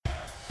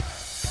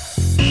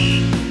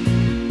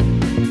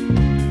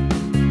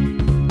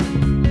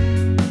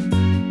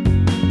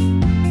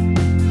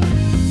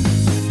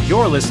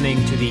You're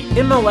listening to the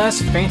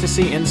MLS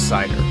Fantasy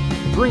Insider,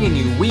 bringing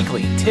you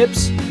weekly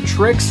tips,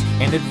 tricks,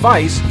 and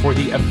advice for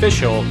the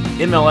official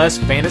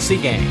MLS fantasy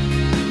game.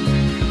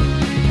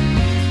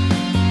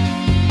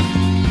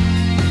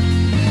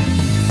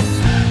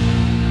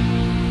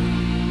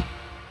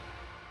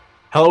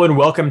 Hello and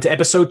welcome to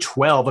episode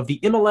 12 of the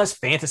MLS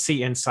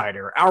Fantasy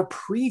Insider, our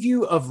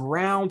preview of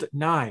round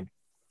 9.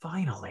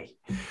 Finally.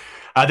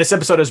 This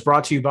episode is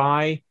brought to you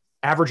by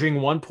averaging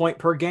 1 point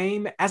per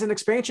game as an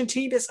expansion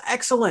team is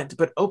excellent,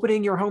 but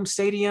opening your home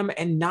stadium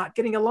and not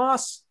getting a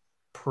loss,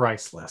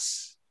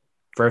 priceless.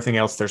 For everything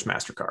else, there's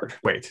MasterCard.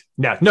 Wait,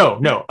 no.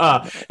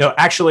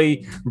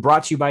 Actually,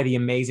 brought to you by the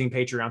amazing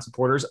Patreon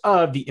supporters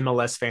of the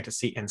MLS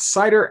Fantasy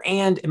Insider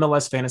and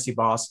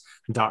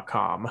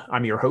MLSFantasyBoss.com.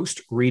 I'm your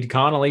host, Reed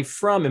Connolly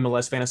from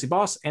MLS Fantasy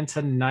Boss, and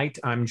tonight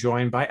I'm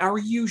joined by our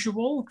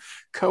usual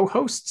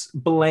co-hosts,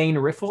 Blaine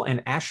Riffle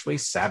and Ashley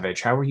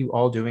Savage. How are you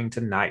all doing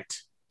tonight?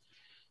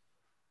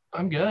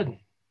 I'm good.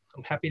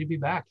 I'm happy to be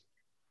back.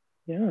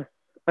 Yeah,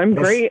 I'm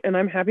great, and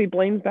I'm happy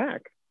Blaine's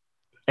back.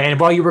 And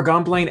while you were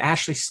gone, Blaine,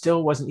 Ashley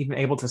still wasn't even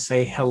able to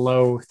say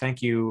hello,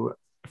 thank you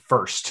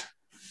first.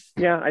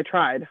 Yeah, I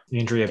tried.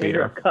 Andrea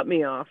Bader cut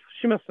me off.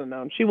 She must have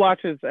known. She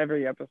watches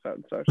every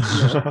episode, so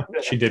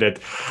she did it.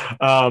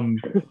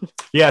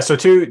 So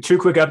two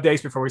quick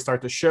updates before we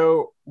start the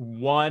show.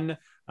 One,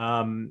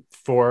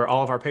 for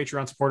all of our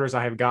Patreon supporters,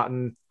 I have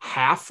gotten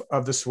half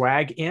of the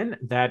swag in.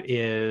 That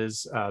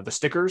is the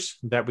stickers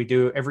that we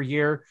do every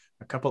year.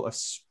 A couple of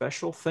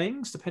special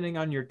things depending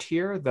on your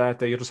tier that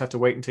you'll just have to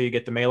wait until you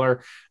get the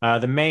mailer.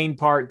 The main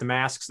part, the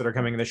masks that are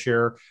coming this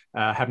year,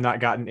 have not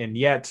gotten in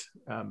yet.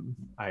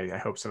 I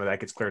hope some of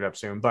that gets cleared up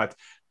soon, but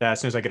as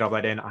soon as I get all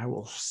that in, I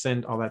will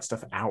send all that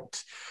stuff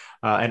out.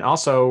 And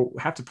also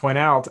have to point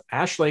out,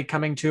 Ashley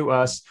coming to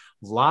us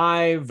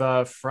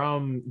live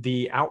from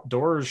the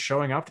outdoors,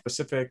 showing off the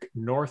Pacific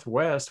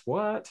Northwest.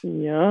 What?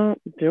 Yeah,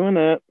 doing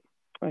it.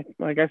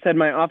 Like I said,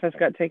 my office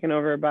got taken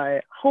over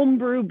by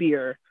homebrew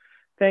beer.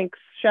 Thanks.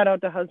 Shout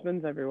out to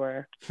husbands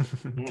everywhere.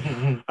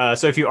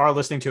 So if you are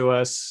listening to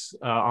us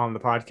on the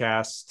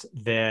podcast,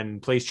 then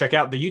please check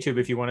out the YouTube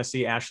if you want to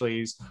see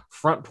Ashley's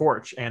front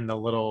porch and the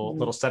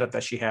little setup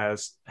that she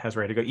has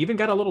ready to go. Even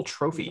got a little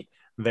trophy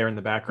there in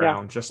the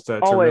background, just to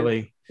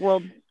really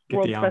get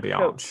the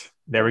ambiance.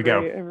 There we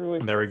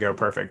go.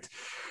 Perfect.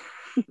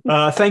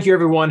 Thank you,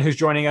 everyone who's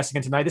joining us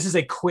again tonight. This is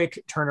a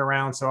quick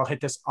turnaround, so I'll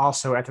hit this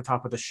also at the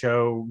top of the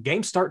show.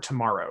 Games start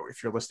tomorrow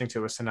if you're listening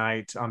to us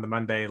tonight on the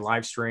Monday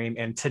live stream,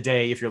 and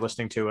today if you're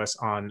listening to us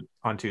on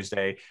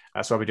Tuesday.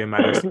 So I'll be doing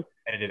my best to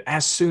edit it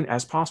as soon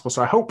as possible.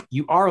 So I hope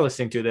you are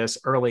listening to this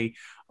early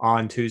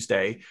on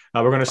Tuesday.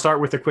 We're going to start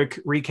with a quick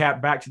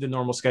recap back to the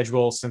normal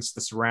schedule since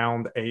this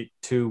round 8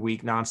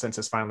 2-week nonsense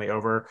is finally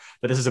over.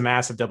 But this is a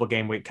massive double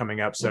game week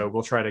coming up, so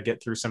we'll try to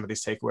get through some of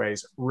these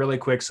takeaways really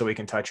quick so we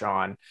can touch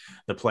on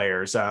the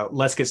players.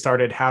 Let's get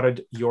started. How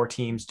did your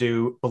teams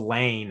do?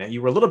 Blaine,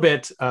 you were a little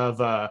bit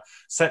of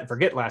set and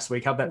forget last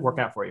week. How'd that work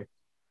out for you?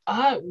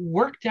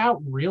 Worked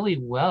out really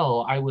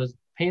well. I was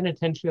paying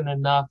attention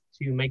enough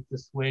to make the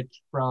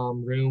switch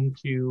from Room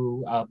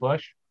to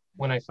Bush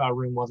when I saw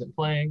Room wasn't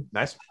playing.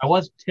 Nice. I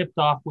was tipped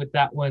off with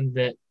that one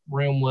that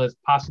Room was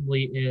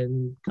possibly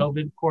in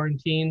COVID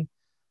quarantine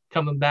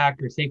coming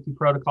back, or safety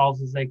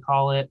protocols as they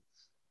call it.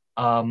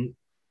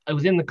 I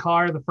was in the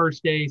car the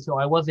first day, so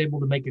I was able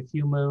to make a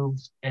few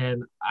moves,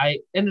 and I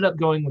ended up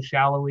going with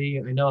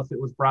Shallowy. I know if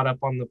it was brought up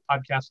on the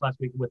podcast last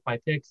week with my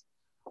picks,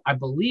 I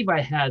believe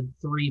I had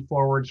 3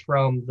 forwards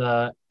from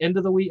the end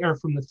of the week, or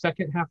from the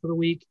second half of the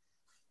week.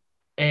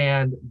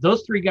 And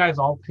those 3 guys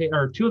all paid,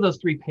 or 2 of those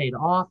 3 paid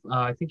off.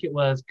 I think it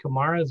was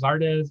Kamara,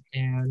 Zardes,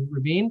 and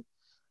Rubin.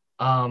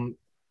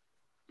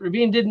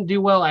 Rubin didn't do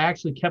well. I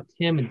actually kept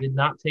him and did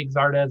not take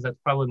Zardes. That's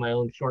probably my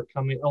only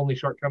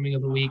shortcoming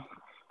of the week.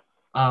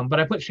 But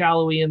I put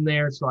Shallowy in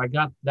there, so I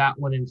got that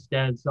one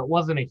instead. So it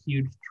wasn't a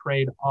huge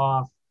trade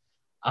off.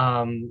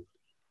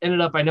 Ended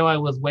up, I know I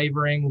was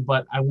wavering,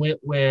 but I went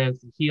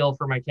with Heel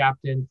for my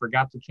captain.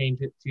 Forgot to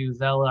change it to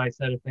Zella. I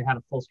said if they had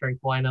a full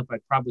strength lineup,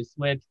 I'd probably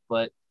switch,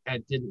 but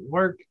that didn't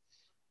work.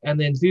 And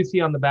then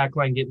Zusi on the back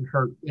line getting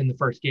hurt in the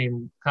first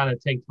game kind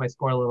of tanked my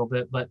score a little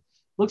bit, but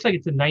looks like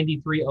it's a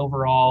 93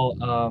 overall,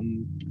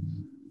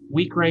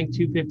 week rank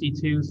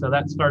 252. So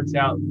that starts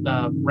out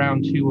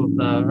round 2 of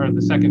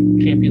the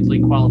second Champions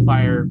League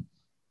qualifier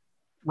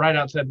right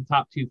outside the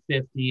top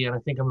 250. And I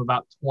think I'm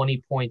about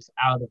 20 points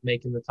out of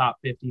making the top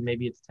 50.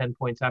 Maybe it's 10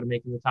 points out of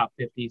making the top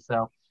 50.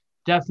 So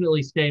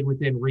definitely stayed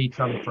within reach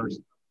on the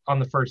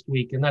first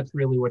week. And that's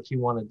really what you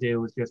want to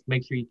do, is just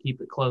make sure you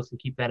keep it close and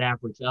keep that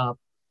average up.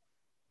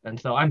 And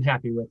so I'm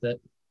happy with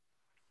it.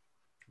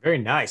 Very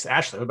nice.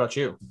 Ashley, what about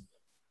you?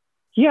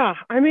 Yeah,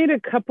 I made a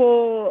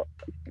couple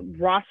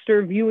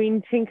roster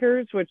viewing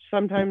tinkers, which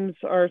sometimes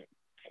are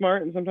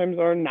smart and sometimes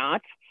are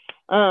not.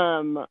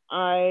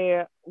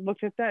 I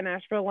looked at that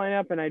Nashville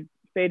lineup and I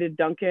faded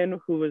Duncan,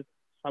 who was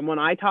someone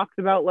I talked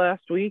about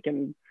last week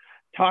and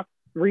talked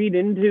Reed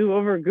into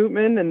over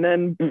Gutman, and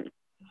then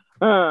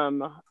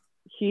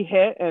he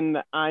hit and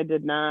I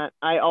did not.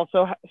 I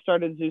also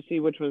started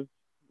Zusi, which was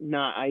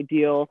not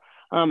ideal.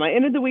 I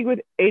ended the week with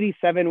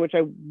 87, which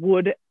I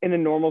would in a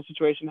normal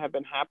situation have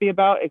been happy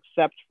about,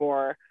 except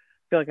for I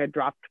feel like I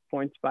dropped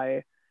points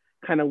by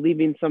kind of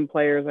leaving some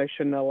players I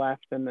shouldn't have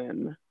left and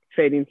then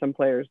fading some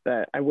players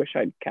that I wish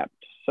I'd kept.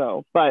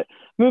 So, but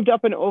moved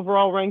up in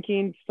overall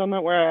ranking, still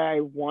not where I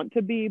want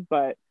to be,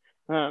 but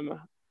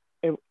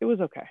it was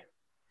okay.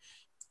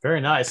 Very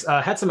nice.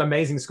 Had some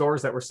amazing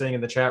scores that we're seeing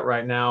in the chat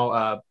right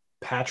now.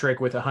 Patrick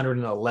with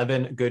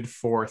 111, good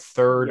for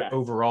third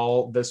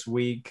overall this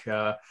week.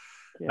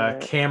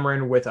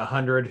 Cameron with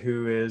 100,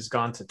 who is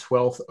gone to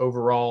 12th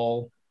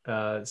overall.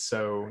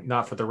 So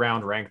not for the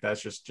round rank,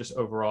 that's just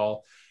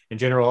overall in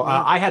general.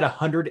 I had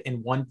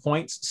 101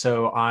 points,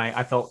 so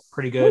I felt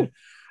pretty good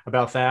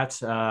about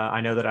that.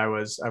 I know that I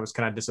was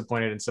kind of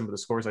disappointed in some of the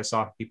scores I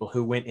saw people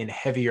who went in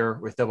heavier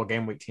with double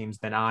game week teams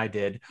than I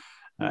did.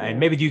 And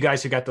maybe you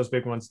guys who got those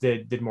big ones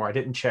did more. I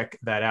didn't check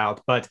that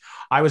out, but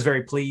I was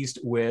very pleased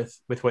with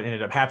what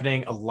ended up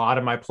happening. A lot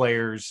of my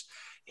players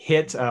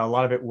hit. A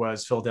lot of it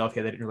was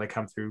Philadelphia. They didn't really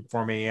come through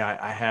for me.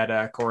 I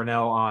had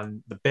Coronel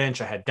on the bench.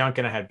 I had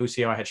Duncan. I had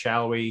Busio. I had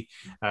Shallowy.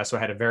 So I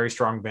had a very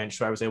strong bench.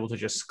 So I was able to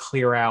just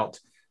clear out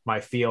my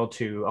field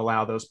to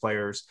allow those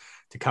players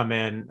to come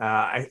in.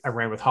 I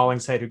ran with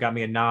Hollingshead, who got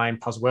me a 9.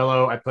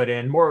 Pozuelo, I put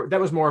in more. That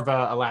was more of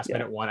a last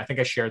minute one. I think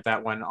I shared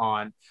that one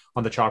on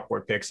the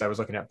chalkboard picks. I was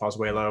looking at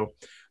Pozuelo.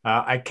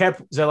 I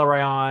kept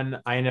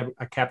Zelarayan. I ended up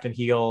a Captain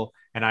Heel,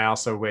 and I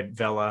also went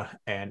Vela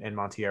and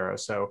Montiero.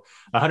 So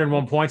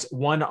 101 points,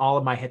 won all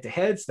of my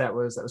head-to-heads. That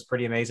was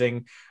pretty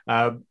amazing.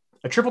 A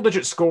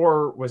triple-digit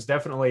score was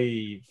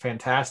definitely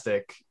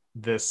fantastic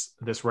this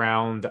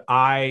round.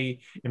 I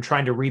am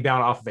trying to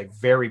rebound off of a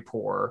very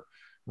poor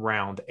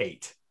round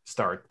 8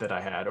 start that I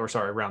had,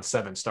 round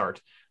 7 start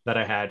that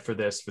I had for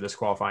this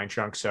qualifying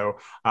chunk. So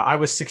I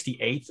was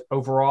 68th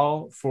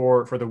overall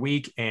for the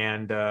week,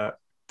 and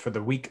for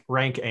the week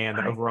rank and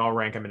the overall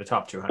rank, I'm in the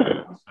top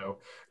 200. So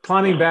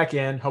climbing back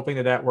in,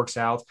 hoping that works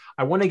out.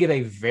 I want to give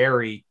a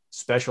very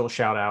special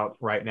shout out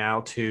right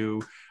now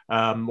to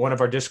one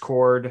of our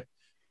Discord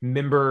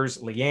members,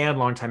 Leanne,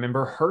 longtime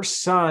member. Her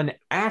son,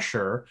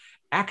 Asher,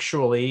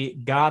 actually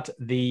got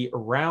the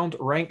round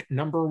rank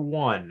number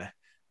 1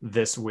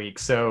 this week.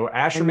 So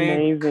Asher,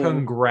 man,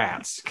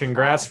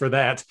 congrats for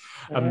that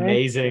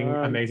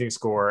amazing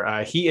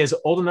score. He is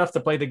old enough to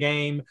play the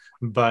game,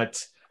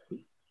 but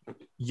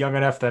young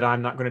enough that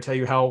I'm not going to tell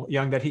you how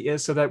young that he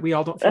is, so that we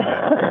all don't feel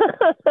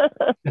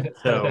bad.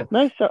 So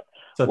nice.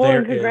 So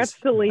well, congrats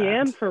to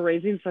Leanne for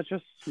raising such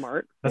a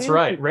smart. That's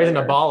right, raising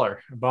a baller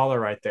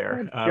right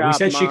there. We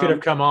said she could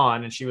have come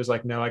on, and she was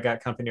like, "No, I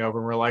got company over."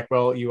 And we're like,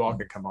 "Well, you all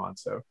could come on."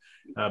 So,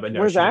 but no.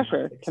 Where's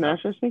Asher? Can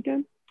Asher sneak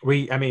in?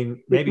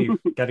 Maybe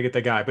got to get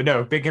the guy, but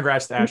no, big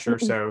congrats to Asher.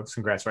 So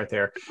congrats right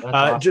there.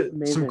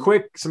 Some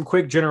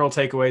quick general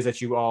takeaways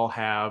that you all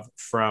have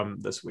from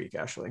this week,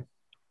 Ashley.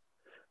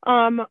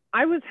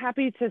 I was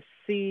happy to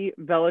see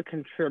Vela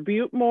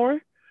contribute more.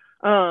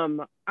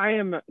 I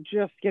am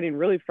just getting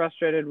really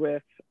frustrated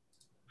with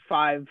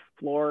 5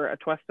 floor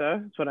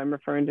Atuesta. That's what I'm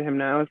referring to him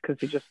now, is because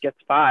he just gets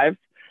 5.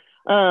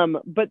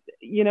 But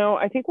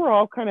I think we're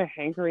all kind of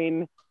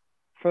hankering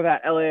for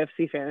that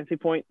LAFC fantasy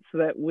point so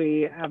that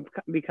we have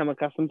become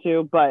accustomed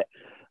to. But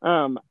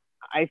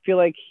I feel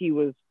like he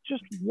was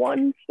just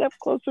one step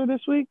closer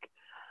this week.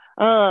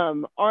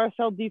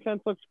 RSL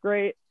defense looks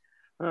great.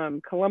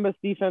 Columbus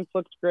defense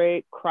looks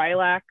great.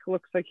 Krylak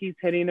looks like he's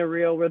hitting a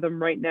real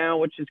rhythm right now,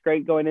 which is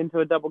great going into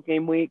a double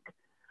game week.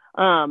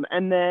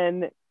 And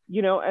then,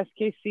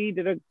 SKC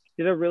did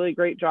a really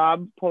great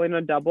job pulling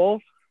a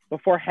double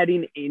before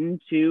heading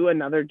into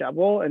another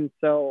double. And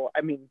so,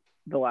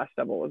 the last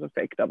double was a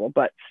fake double,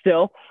 but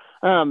still,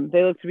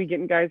 they look to be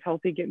getting guys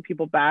healthy, getting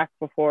people back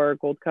before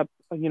Gold Cup,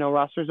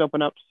 rosters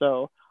open up.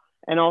 So,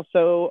 and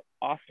also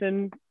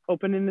Austin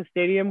opening the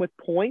stadium with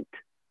point.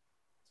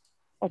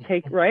 I'll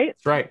take, right?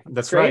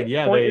 That's right.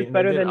 Yeah, point is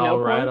better than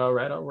no point.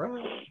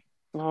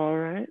 All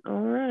right.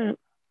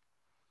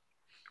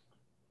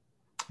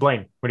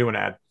 Blaine, what do you want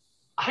to add?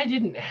 I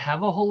didn't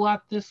have a whole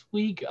lot this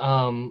week.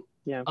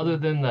 Other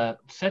than the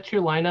set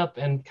your lineup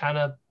and kind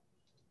of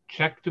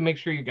check to make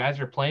sure you guys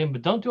are playing,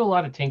 but don't do a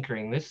lot of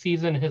tinkering. This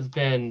season has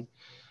been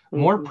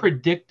more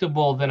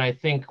predictable than I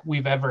think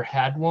we've ever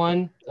had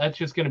one. That's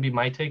just going to be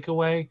my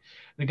takeaway.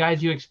 The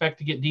guys you expect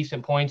to get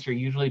decent points are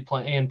usually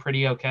playing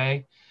pretty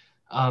okay.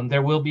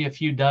 There will be a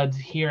few duds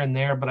here and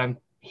there, but I'm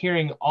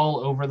hearing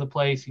all over the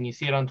place, and you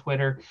see it on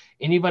Twitter.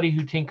 Anybody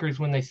who tinkers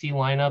when they see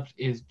lineups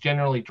is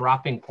generally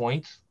dropping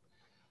points.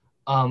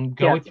 With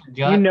your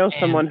gut.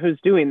 Someone who's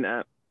doing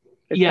that.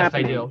 Yes,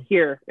 I do.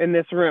 Here in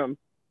this room.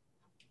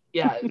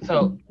 Yeah,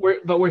 so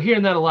we're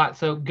hearing that a lot.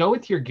 So go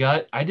with your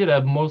gut. I did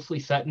a mostly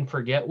set and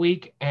forget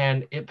week,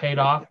 and it paid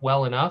off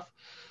well enough.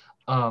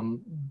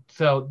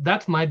 So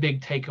that's my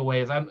big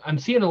takeaway. Is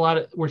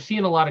we're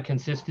seeing a lot of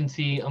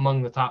consistency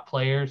among the top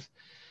players.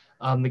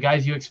 The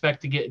guys you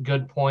expect to get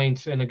good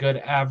points and a good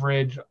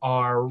average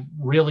are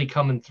really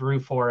coming through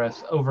for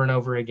us over and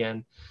over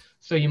again.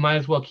 So you might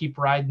as well keep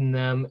riding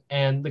them.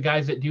 And the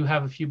guys that do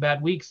have a few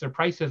bad weeks, their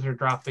prices are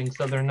dropping,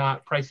 so they're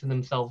not pricing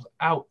themselves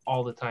out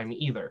all the time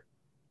either.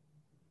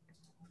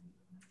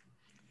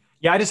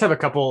 Yeah, I just have a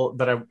couple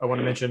that I want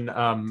to mention.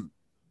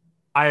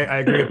 I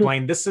agree with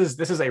Blaine. This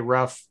is a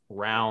rough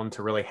round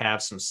to really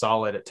have some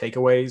solid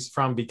takeaways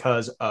from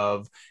because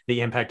of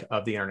the impact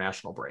of the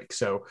international break.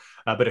 So,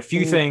 but a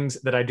few things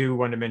that I do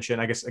want to mention,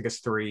 I guess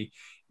three,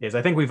 is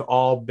I think we've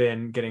all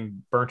been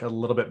getting burnt a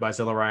little bit by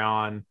Zilla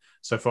Ryan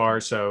so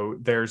far. So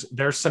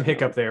there's some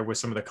hiccup there with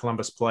some of the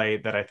Columbus play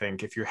that I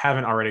think if you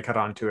haven't already cut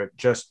on to it,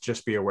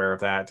 just be aware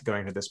of that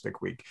going into this big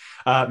week.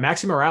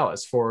 Maxi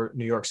Morales for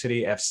New York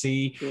City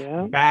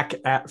FC back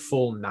at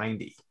full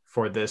 90.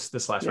 For this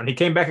last round. He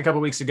came back a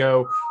couple weeks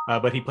ago,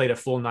 but he played a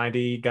full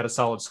 90, got a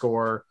solid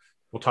score.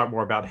 We'll talk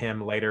more about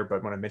him later, but I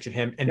want to mention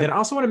him. And then I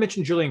also want to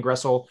mention Julian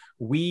Gressel.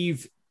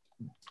 We've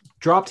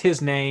dropped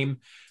his name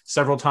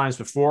several times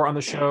before on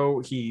the show.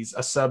 He's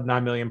a sub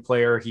 9 million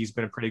player. He's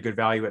been a pretty good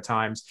value at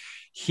times.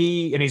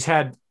 He's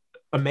had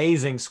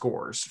amazing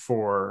scores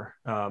for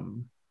a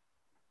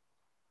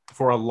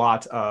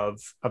lot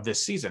of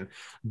this season.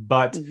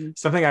 But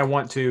something I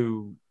want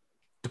to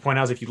point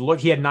out is if you look,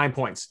 he had 9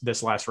 points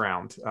this last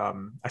round.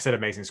 I said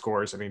amazing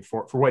scores. I mean,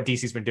 for what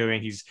DC's been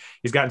doing, he's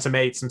gotten some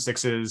 8s, some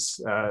 6s,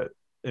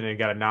 and then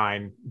got a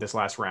 9 this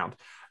last round.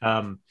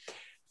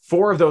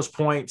 4 of those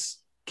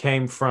points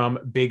came from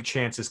big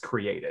chances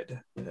created.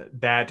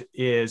 That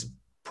is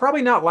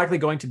probably not likely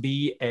going to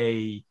be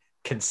a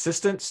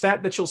consistent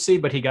stat that you'll see,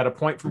 but he got a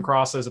point from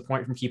crosses, a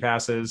point from key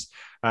passes,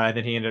 and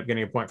then he ended up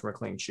getting a point from a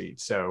clean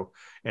sheet. So,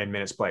 and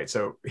minutes played.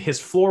 So his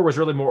floor was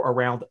really more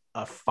around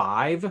a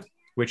 5,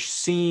 which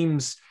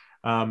seems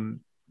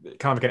kind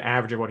of like an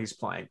average of what he's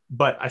playing.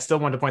 But I still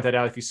wanted to point that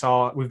out. If you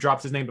saw, we've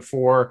dropped his name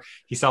before.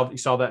 You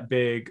saw that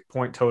big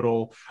point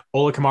total.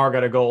 Ola Kamara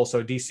got a goal.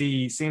 So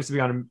DC seems to be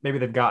on, maybe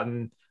they've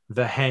gotten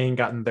the hang,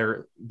 gotten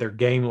their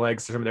game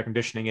legs, some of their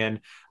conditioning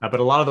in. But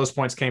a lot of those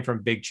points came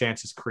from big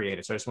chances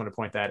created. So I just want to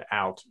point that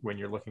out when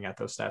you're looking at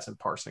those stats and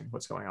parsing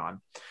what's going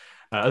on.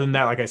 Other than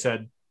that, like I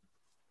said,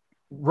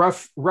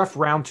 rough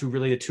round to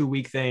really a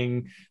 2-week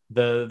thing,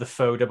 the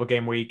faux double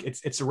game week.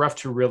 It's rough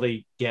to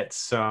really get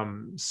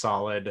some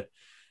solid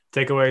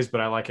takeaways,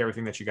 but I like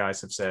everything that you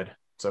guys have said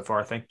so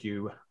far. Thank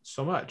you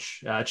so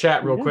much.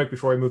 Chat real quick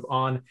before we move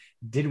on.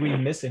 Did we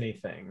miss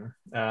anything?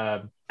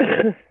 Eric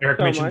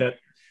mentioned that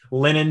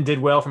Lennon did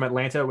well from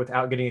Atlanta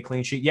without getting a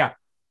clean sheet. Yeah,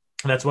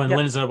 that's when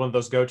Lennon's one of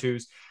those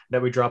go-tos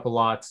that we drop a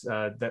lot,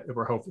 that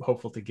we're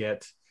hopeful to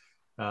get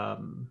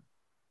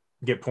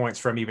points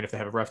from, even if they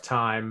have a rough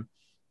time.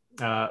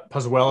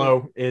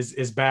 Puzzuelo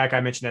is back. I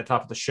mentioned at the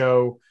top of the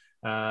show.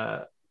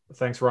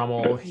 Thanks,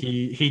 Rommel.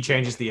 He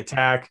changes the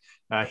attack.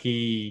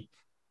 He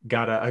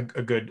got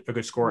a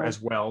good score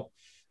as well.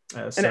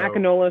 And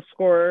Akinola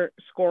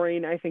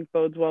scoring, I think,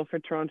 bodes well for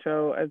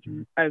Toronto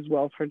as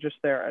well for just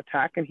their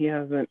attack, and he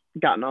hasn't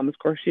gotten on the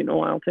score sheet in a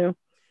while too.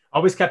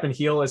 Always Captain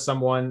Heel as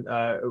someone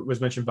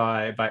was mentioned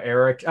by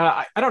Eric.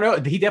 I don't know.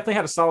 He definitely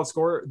had a solid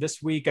score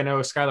this week. I know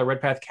Skylar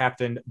Redpath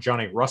captained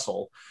Johnny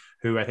Russell,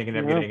 who I think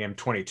ended up getting him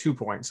 22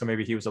 points. So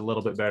maybe he was a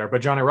little bit better.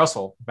 But Johnny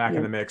Russell back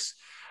in the mix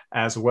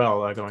as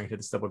well, going into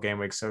this double game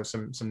week. So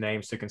some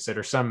names to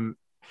consider.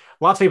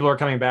 Lots of people are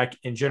coming back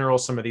in general.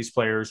 Some of these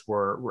players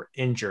were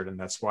injured, and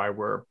that's why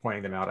we're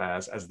pointing them out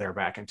as they're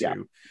back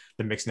into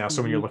the mix now.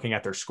 So when you're looking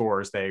at their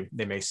scores, they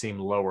may seem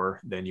lower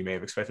than you may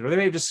have expected, or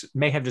they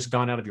may have just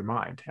gone out of your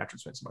mind after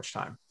spending so much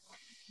time.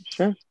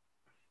 Sure.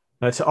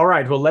 That's all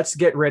right. Well, let's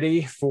get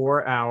ready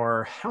for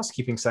our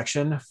housekeeping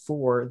section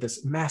for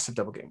this massive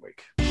double game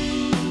week.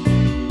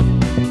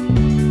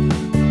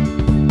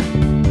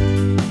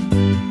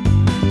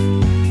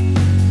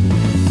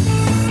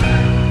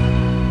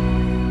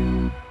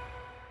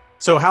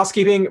 So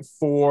housekeeping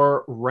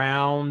for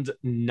round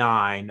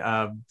 9.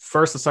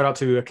 First, let's start out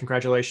to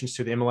congratulations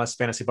to the MLS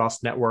Fantasy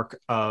Boss network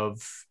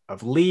of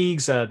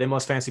leagues, the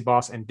MLS Fantasy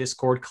Boss and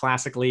Discord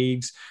Classic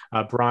Leagues.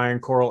 Brian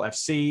Coral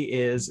FC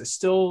is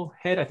still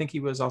head. I think he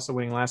was also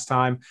winning last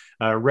time.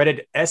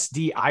 Reddit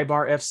SD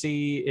Ibar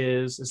FC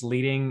is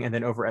leading. And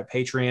then over at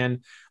Patreon,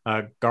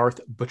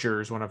 Garth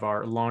Butchers, one of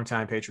our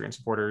longtime Patreon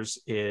supporters,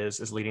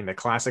 is leading the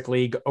Classic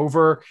League.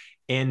 Over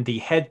in the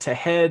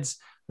head-to-heads,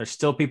 there's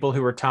still people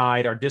who are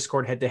tied. Our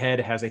Discord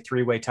head-to-head has a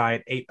 3-way tie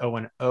at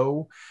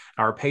 8-0-0.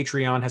 Our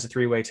Patreon has a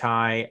 3-way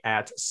tie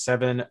at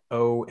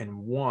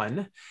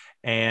 7-0-1.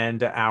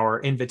 And our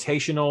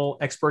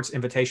Experts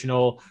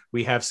Invitational,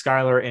 we have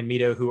Skylar and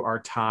Mito who are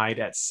tied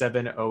at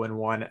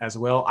 7-0-1 as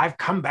well. I've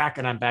come back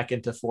and I'm back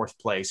into 4th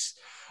place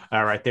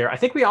right there. I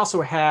think we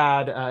also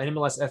had an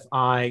MLS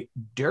FI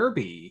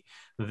Derby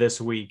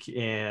this week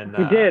in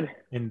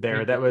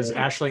there. That was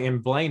Ashley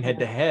and Blaine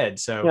head-to-head.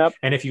 So,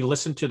 and if you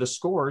listen to the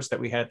scores that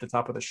we had at the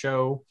top of the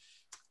show,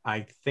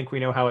 I think we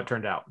know how it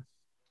turned out.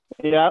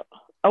 Yeah.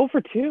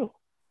 0-2.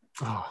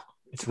 Oh,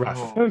 it's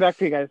rough. Coming back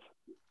to you guys.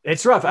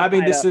 It's rough. I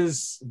mean, this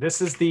is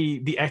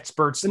the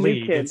experts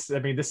league. Yes.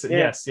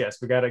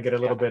 We got to get a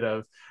little bit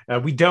of.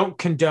 We don't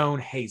condone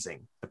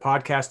hazing. The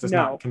podcast does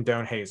not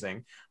condone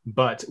hazing,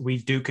 but we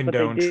do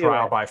condone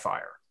trial by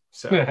fire.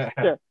 So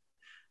Sure.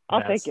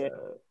 I'll take it.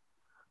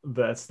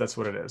 That's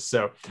what it is.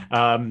 So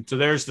so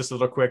there's this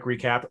little quick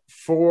recap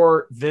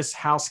for this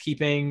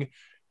housekeeping.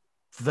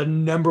 The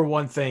number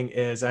one thing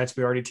is, as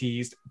we already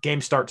teased,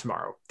 games start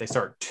tomorrow. They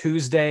start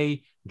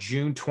Tuesday,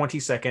 June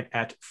 22nd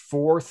at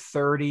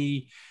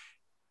 4:30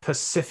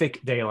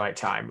 Pacific Daylight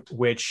Time,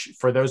 which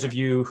for those of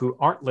you who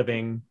aren't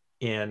living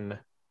in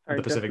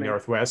the Pacific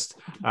Northwest,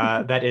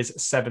 that is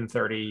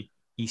 7:30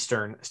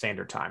 Eastern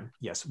Standard Time.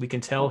 Yes, we can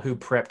tell who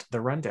prepped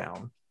the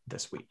rundown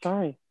this week.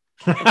 Sorry.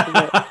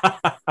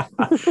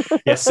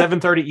 Yes,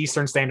 7:30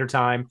 Eastern Standard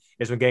Time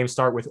is when games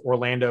start with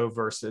Orlando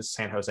versus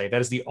San Jose. That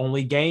is the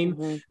only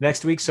game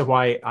next week. So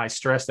why I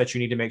stress that you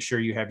need to make sure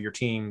you have your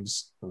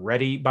teams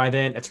ready by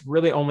then. It's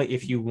really only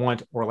if you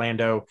want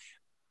Orlando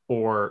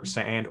or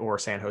San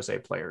Jose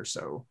players.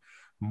 So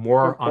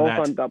more on that.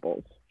 On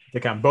doubles.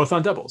 They come both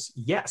on doubles.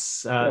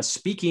 Yes.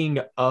 Speaking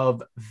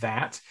of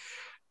that,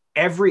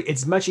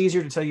 it's much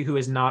easier to tell you who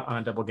is not on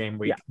a double game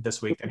week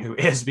this week than who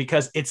is,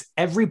 because it's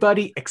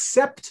everybody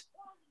except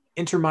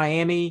Inter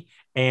Miami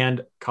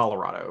and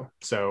Colorado.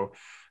 So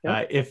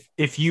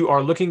if you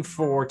are looking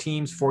for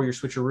teams for your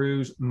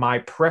switcheroos, my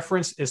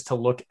preference is to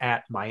look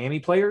at Miami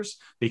players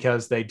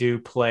because they do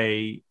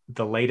play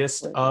the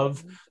latest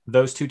of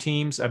those two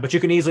teams. But you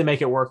can easily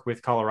make it work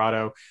with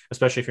Colorado,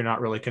 especially if you're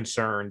not really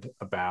concerned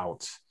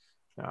about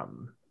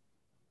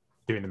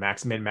doing the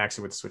min-maxing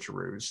with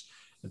switcheroos.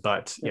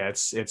 But yeah,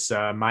 it's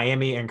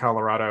Miami and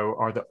Colorado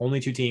are the only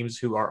two teams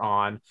who are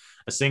on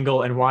a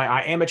single, and why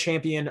I am a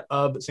champion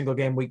of single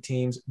game week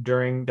teams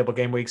during double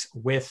game weeks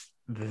with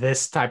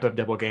this type of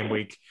double game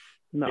week.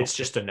 No. It's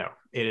just a no.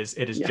 It is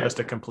just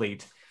a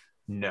complete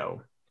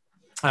no.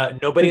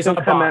 Nobody's on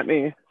a come bye. At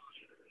me.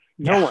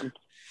 No one.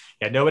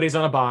 Yeah, nobody's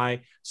on a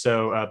bye.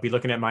 So be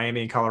looking at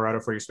Miami and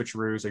Colorado for your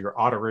switcheroos or your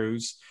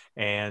autoroos.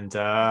 And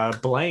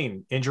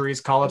Blaine,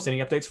 injuries, call-ups, any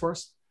updates for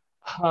us?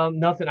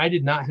 Nothing. I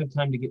did not have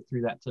time to get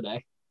through that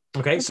today.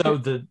 Okay, so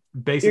the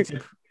basic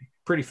tip,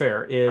 pretty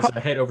fair, is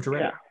head over to Reddit.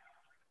 Yeah.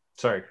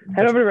 Sorry.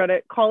 Head over to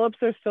Reddit. Call-ups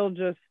are still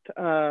just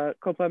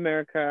Copa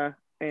America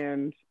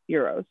and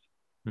Euros.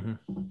 Head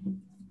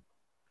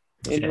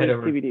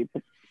over. TBD.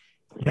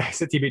 Yeah, I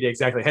said TBD,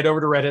 exactly. Head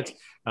over to Reddit.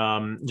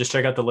 Just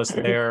check out the list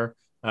there.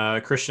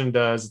 Christian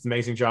does an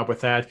amazing job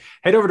with that.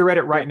 Head over to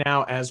Reddit right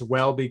now as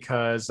well,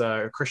 because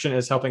Christian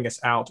is helping us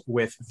out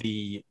with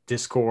the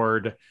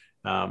Discord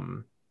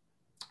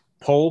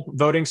poll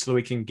voting so that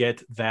we can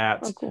get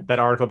that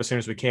article up as soon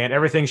as we can.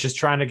 Everything's just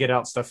trying to get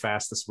out stuff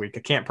fast this week.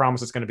 I can't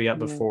promise it's going to be up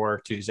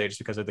before Tuesday just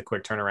because of the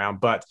quick turnaround,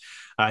 but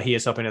he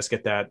is helping us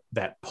get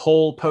that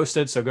poll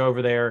posted. So go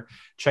over there,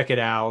 check it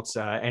out,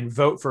 and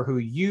vote for who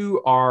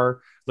you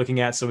are looking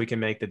at so we can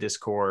make the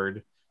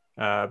Discord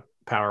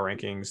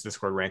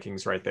Discord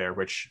rankings right there,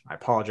 which I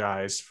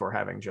apologize for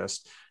having an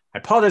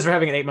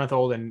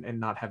 8-month-old and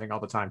not having all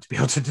the time to be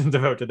able to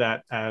devote to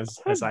that as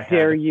I had.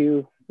 Dare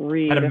you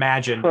read? I'd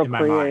imagine in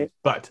my mind,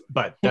 but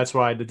that's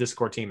why the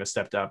Discord team has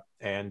stepped up,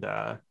 and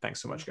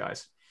thanks so much,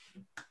 guys.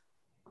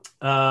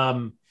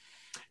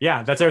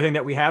 That's everything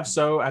that we have.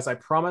 So as I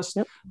promised,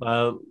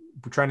 we're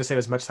trying to save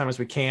as much time as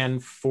we can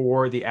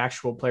for the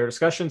actual player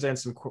discussions and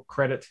some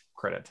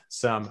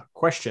some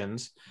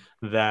questions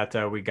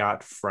that we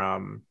got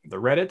from the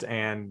Reddit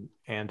and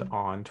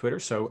on Twitter.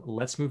 So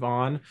let's move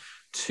on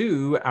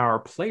to our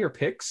player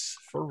picks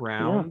for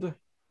round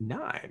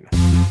 9.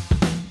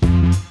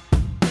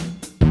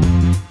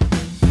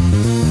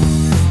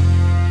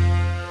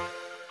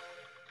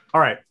 All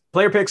right,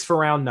 player picks for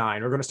round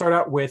 9. We're going to start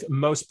out with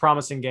most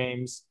promising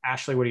games.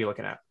 Ashley, what are you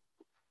looking at?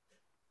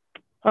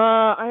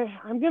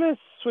 I'm going to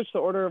switch the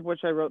order of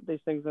which I wrote these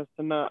things as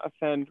to not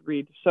offend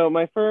Reed. So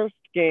my first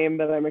game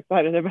that I'm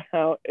excited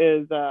about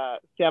is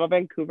Seattle,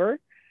 Vancouver.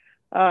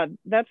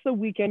 That's the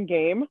weekend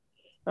game.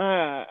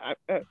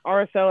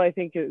 RSL, I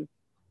think, is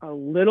a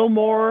little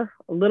more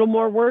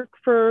work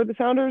for the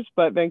Sounders,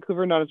 but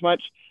Vancouver not as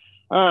much.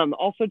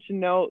 Also to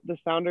note, the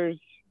Sounders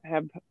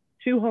have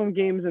 2 home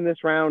games in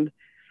this round,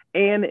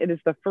 and it is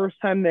the first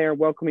time they're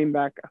welcoming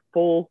back a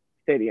full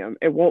stadium.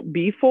 It won't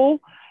be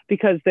full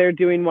because they're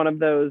doing one of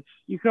those,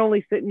 you can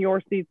only sit in your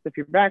seats if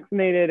you're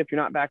vaccinated. If you're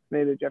not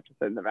vaccinated, you have to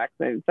sit in the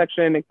vaccinated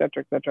section, et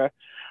cetera, et cetera.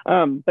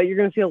 But you're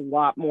going to see a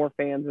lot more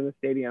fans in the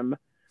stadium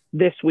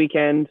this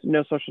weekend,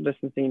 no social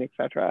distancing, et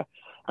cetera.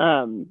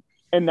 And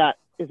that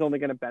is only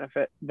going to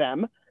benefit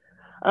them.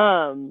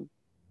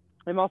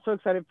 I'm also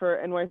excited for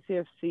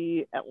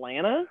NYCFC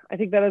Atlanta. I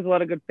think that has a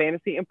lot of good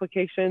fantasy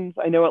implications.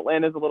 I know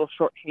Atlanta is a little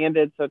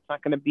short-handed, so it's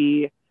not going to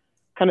be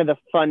kind of the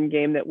fun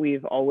game that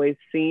we've always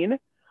seen.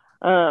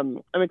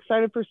 I'm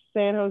excited for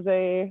San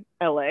Jose,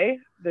 LA.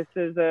 This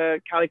is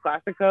a Cali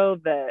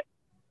Classico that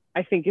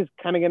I think is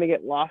kind of going to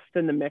get lost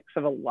in the mix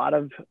of a lot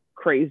of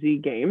crazy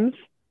games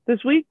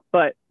this week,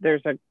 but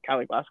there's a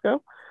Cali Classico.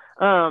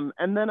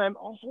 And then I'm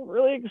also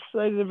really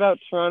excited about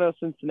Toronto,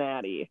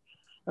 Cincinnati.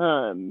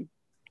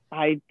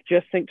 I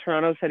just think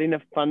Toronto's heading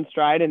a fun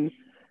stride, and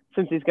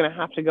since he's going to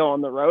have to go on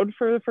the road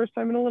for the first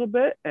time in a little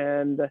bit,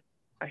 and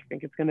I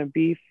think it's going to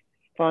be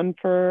fun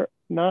for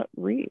not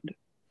Reed.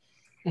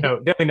 No,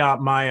 definitely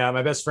not.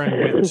 My best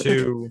friend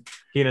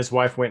he and his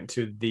wife went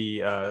to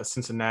the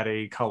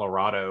Cincinnati,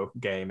 Colorado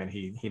game, and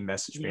he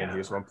messaged me and he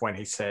was one point,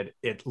 he said,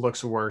 it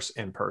looks worse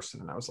in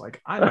person. And I was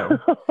like, I know.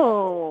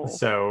 Oh.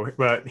 So,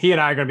 but he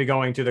and I are going to be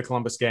going to the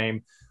Columbus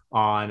game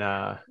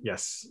on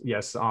yes,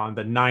 on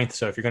the 9th.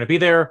 So if you're going to be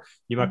there,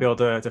 you might be able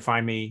to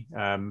find me.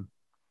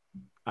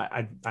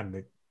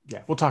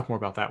 We'll talk more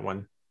about that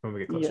one when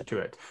we get closer to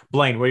it.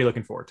 Blaine, what are you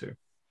looking forward to?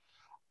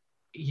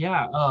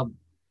 Yeah,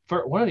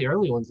 for one of the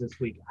early ones this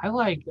week, I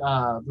like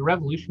the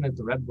Revolution at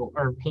the Red Bull,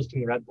 or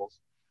hosting the Red Bulls.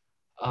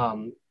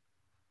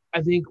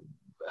 I think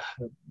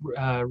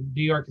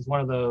New York is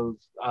one of those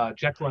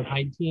Jekyll and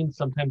Hyde teams.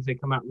 Sometimes they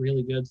come out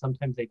really good,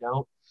 sometimes they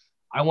don't.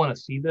 I want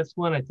to see this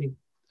one.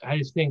 I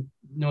just think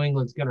New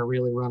England's going to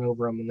really run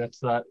over them, and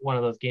that's one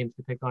of those games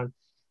to pick on.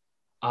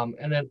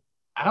 And then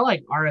I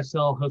like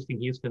RSL hosting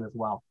Houston as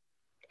well.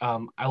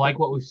 I like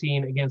what we've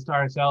seen against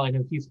RSL. I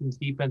know Houston's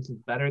defense is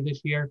better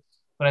this year,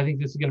 but I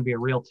think this is going to be a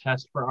real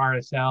test for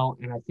RSL,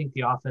 and I think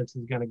the offense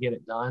is going to get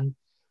it done.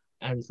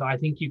 And so I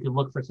think you could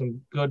look for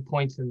some good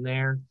points in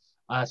there.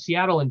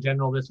 Seattle in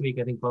general this week,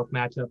 I think both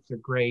matchups are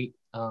great.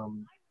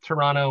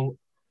 Toronto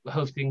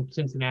hosting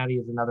Cincinnati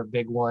is another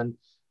big one.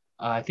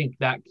 I think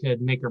that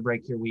could make or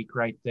break your week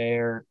right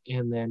there.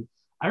 And then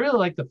I really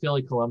like the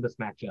Philly-Columbus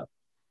matchup.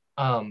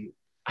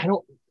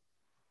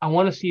 I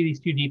want to see these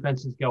two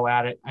defenses go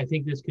at it. I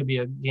think this could be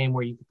a game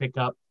where you can pick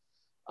up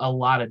a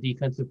lot of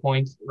defensive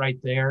points right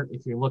there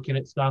if you're looking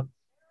at stuff.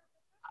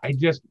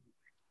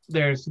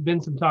 There's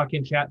been some talk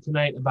in chat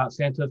tonight about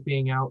Santos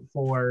being out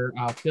for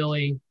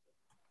Philly.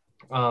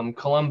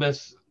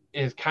 Columbus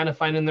is kind of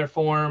finding their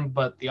form,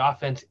 but the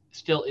offense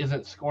still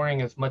isn't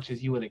scoring as much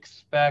as you would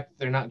expect.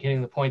 They're not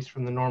getting the points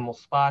from the normal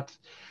spots.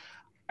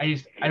 I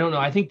don't know.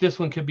 I think this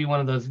one could be one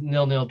of those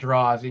 0-0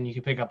 draws, and you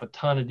can pick up a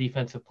ton of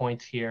defensive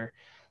points here.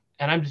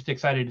 And I'm just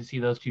excited to see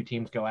those two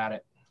teams go at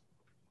it.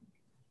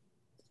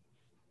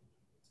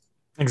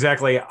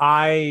 Exactly.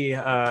 I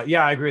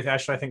agree with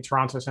Ashley. I think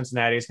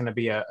Toronto-Cincinnati is going to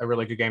be a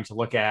really good game to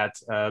look at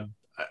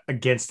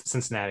against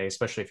Cincinnati,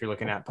 especially if you're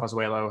looking at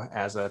Pozuelo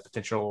as a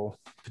potential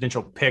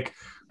pick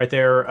right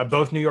there.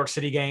 Both New York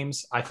City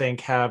games, I think,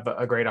 have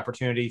a great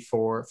opportunity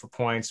for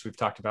points. We've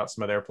talked about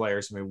some of their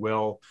players, and we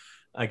will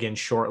again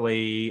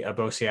shortly.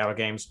 Both Seattle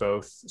games,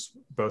 both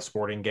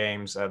Sporting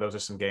games. Those are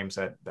some games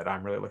that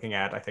I'm really looking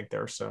at. I think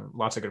there are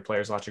lots of good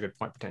players, lots of good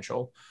point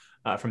potential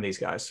from these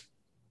guys.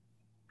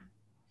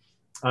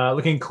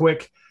 Looking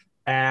quick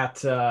at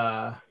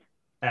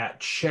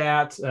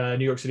chat,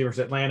 New York City versus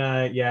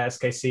Atlanta. Yeah,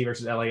 SKC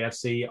versus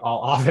LAFC.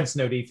 All offense,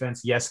 no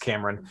defense. Yes,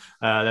 Cameron.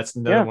 That's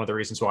one of the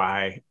reasons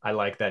why I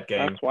like that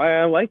game. That's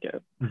why I like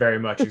it. Very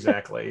much,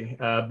 exactly.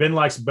 Ben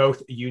likes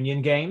both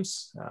Union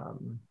games.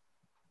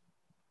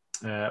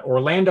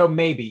 Orlando,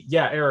 maybe.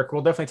 Yeah, Eric,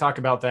 we'll definitely talk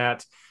about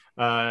that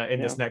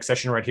in this next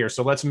session right here.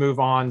 So let's move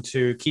on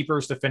to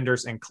keepers,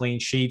 defenders, and clean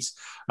sheets.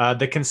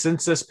 The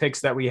consensus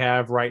picks that we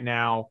have right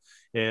now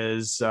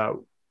is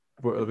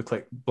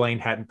Blaine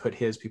hadn't put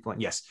his people in.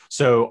 Yes.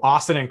 So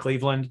Austin and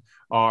Cleveland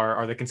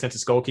are the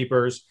consensus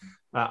goalkeepers.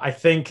 I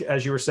think,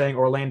 as you were saying,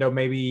 Orlando,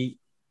 maybe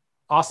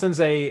Austin's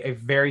a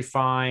very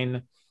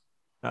fine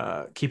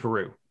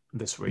keeperoo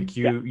this week.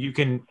 You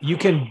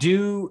can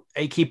do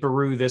a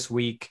keeperoo this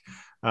week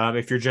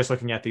if you're just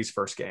looking at these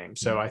first games.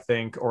 So I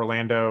think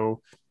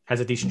Orlando has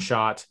a decent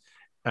shot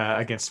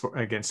against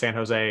San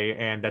Jose,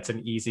 and that's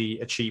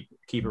a cheap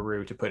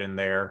keeperoo to put in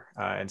there.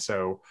 And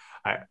so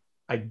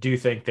I do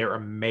think there are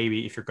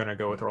maybe, if you're going to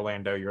go with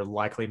Orlando, you're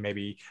likely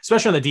maybe,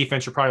 especially on the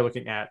defense, you're probably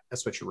looking at a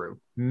switcheroo.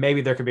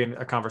 Maybe there could be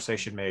a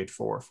conversation made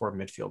for a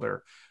midfielder,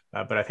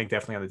 but I think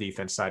definitely on the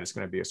defense side, it's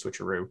going to be a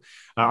switcheroo.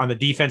 On the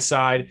defense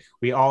side,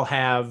 we all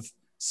have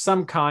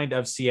some kind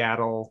of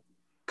Seattle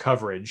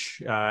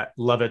coverage,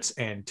 Lovitz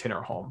and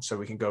Tinnerholm, so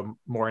we can go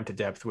more into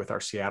depth with our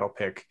Seattle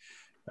pick.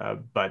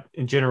 But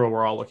in general,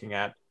 we're all looking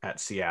at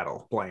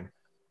Seattle. Blaine.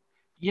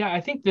 Yeah,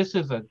 I think this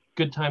is a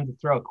good time to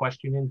throw a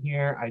question in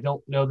here. I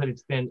don't know that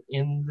it's been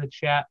in the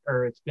chat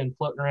or it's been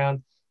floating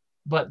around,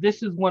 but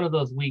this is one of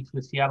those weeks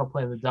with Seattle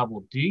playing the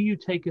double. Do you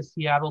take a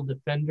Seattle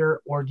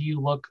defender, or do you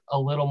look a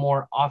little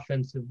more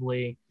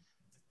offensively,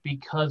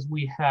 because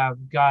we have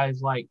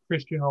guys like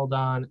Christian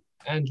Roldan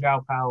and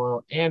João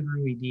Paulo and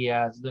Rui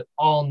Diaz that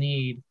all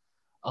need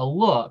a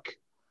look?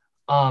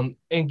 And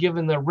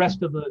given the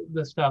rest of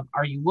the stuff,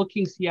 are you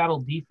looking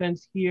Seattle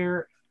defense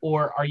here,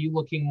 or are you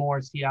looking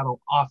more Seattle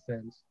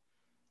offense?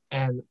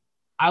 And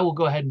I will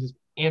go ahead and just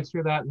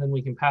answer that, and then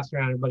we can pass it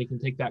around. Everybody can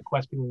take that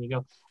question when you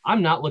go.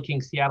 I'm not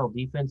looking Seattle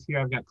defense here.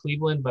 I've got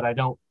Cleveland, but I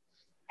don't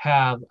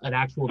have an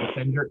actual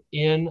defender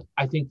in.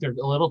 I think they're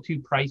a little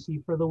too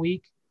pricey for the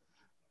week,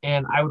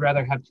 and I would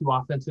rather have two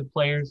offensive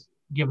players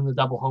given the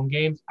double home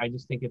games. I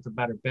just think it's a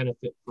better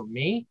benefit for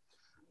me.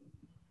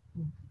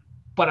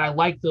 But I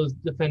like those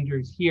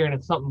defenders here, and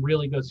if something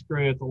really goes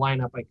screwy with the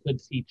lineup, I could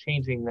see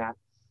changing that.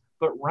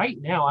 But right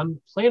now, I'm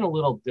playing a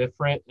little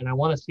different, and I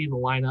want to see the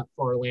lineup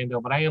for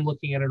Orlando, but I am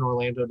looking at an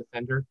Orlando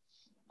defender,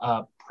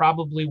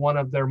 probably one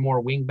of their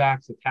more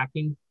wingbacks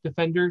attacking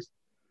defenders.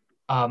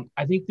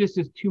 I think this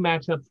is two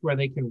matchups where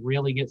they can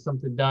really get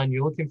something done.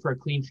 You're looking for a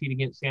clean sheet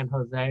against San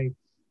Jose.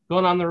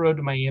 Going on the road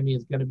to Miami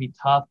is going to be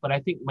tough, but I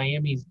think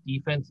Miami's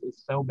defense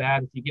is so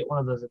bad. If you get one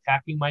of those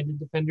attacking-minded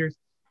defenders,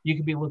 you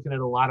could be looking at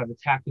a lot of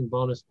attacking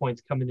bonus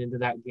points coming into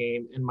that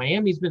game. And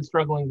Miami's been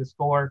struggling to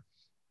score.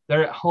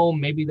 They're at home.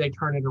 Maybe they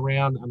turn it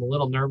around. I'm a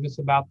little nervous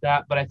about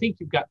that, but I think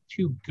you've got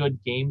two good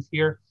games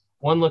here.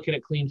 One looking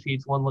at clean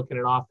sheets, one looking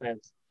at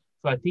offense.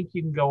 So I think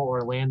you can go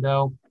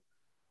Orlando.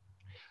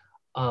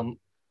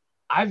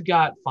 I've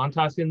got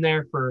Fontas in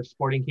there for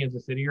Sporting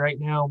Kansas City right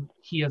now.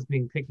 He has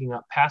been picking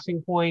up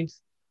passing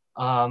points.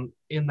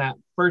 In that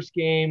first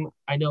game,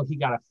 I know he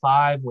got a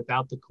 5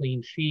 without the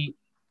clean sheet.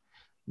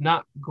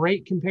 Not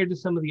great compared to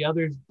some of the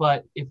others,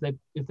 but if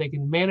they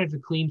can manage a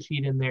clean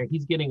sheet in there,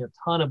 he's getting a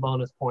ton of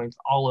bonus points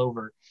all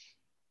over.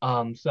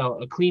 So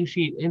a clean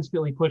sheet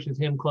instantly pushes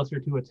him closer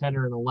to a 10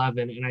 or an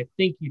 11, and I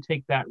think you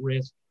take that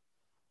risk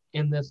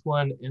in this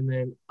one. And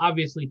then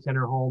obviously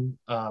Tinnerholm,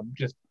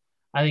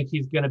 I think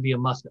he's going to be a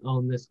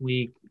must-own this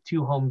week.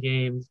 2 home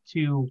games,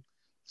 2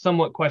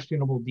 somewhat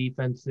questionable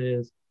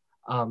defenses,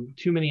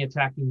 too many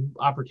attacking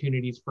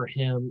opportunities for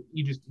him.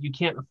 You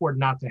can't afford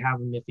not to have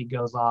him if he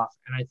goes off.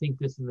 And I think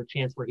this is a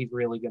chance where he's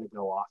really going to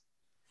go off.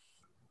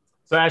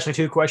 So Ashley,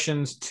 2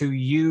 questions to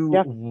you.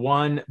 Yeah.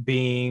 One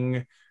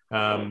being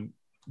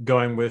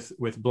going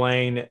with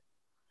Blaine.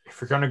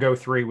 If you're going to go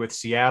 3 with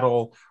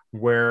Seattle,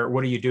 what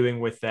are you doing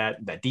with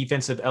that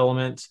defensive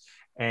element?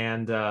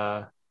 And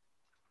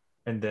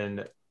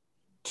then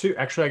 2,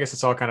 actually, I guess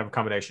it's all kind of a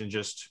combination.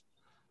 Just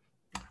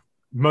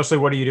mostly,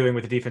 what are you doing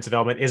with the defensive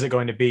element? Is it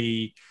going to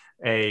be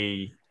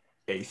a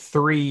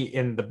 3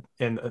 in the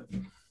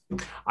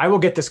I will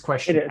get this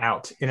question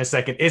out in a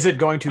second. Is it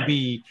going to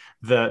be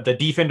the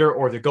defender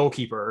or the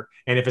goalkeeper?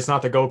 And if it's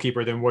not the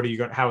goalkeeper, then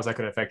how is that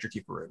going to affect your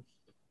keeper room?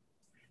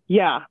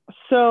 Yeah.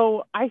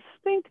 So I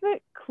think that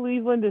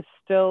Cleveland is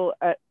still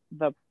at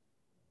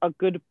a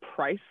good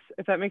price,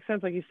 if that makes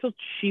sense. Like, he's still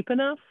cheap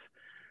enough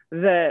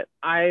that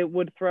I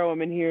would throw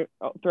him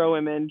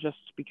in just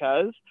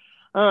because.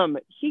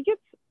 He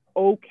gets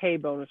okay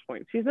bonus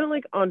points. He's not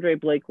like Andre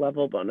Blake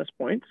level bonus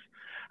points,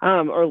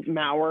 or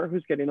Maurer,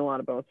 who's getting a lot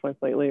of bonus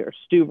points lately, or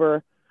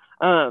Stuver.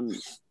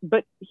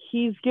 But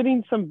he's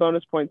getting some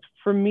bonus points.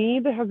 For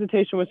me, the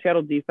hesitation with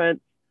Seattle defense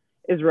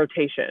is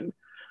rotation.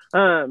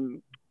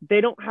 They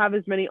don't have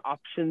as many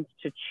options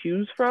to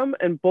choose from,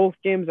 and both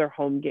games are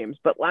home games.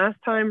 But last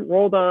time,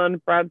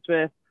 Roldan, Brad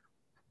Smith,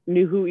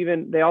 Nuhu,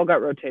 even, they all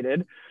got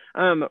rotated.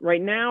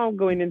 Right now,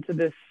 going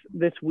into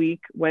this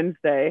week,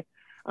 Wednesday,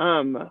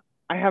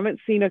 I haven't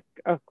seen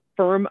a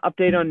firm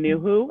update on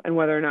Nuhu and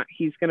whether or not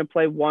he's going to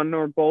play one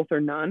or both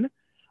or none.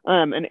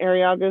 And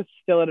Arriaga's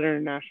still at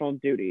international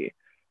duty.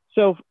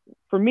 So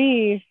for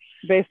me,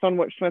 based on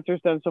what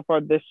Schmetzer's done so far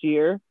this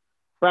year,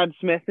 Brad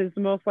Smith is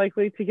the most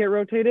likely to get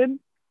rotated.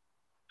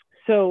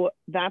 So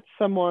that's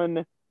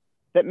someone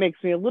that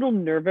makes me a little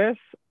nervous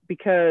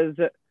because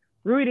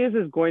Ruidiaz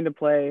is going to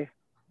play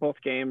both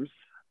games.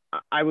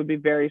 I would be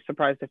very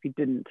surprised if he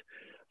didn't.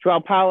 Joao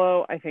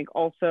Paulo, I think,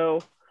 also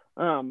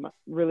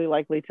really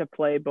likely to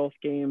play both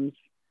games.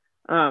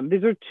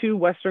 These are 2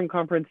 Western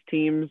Conference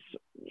teams.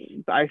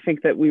 I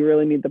think that we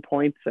really need the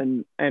points,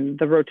 and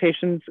the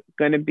rotation's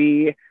going to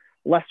be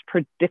less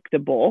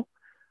predictable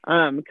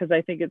because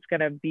I think it's going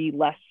to be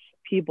less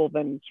people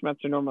than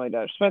Schmetzer normally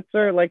does.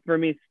 Schmetzer, like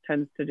Vermees,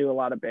 tends to do a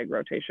lot of big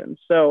rotations.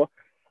 So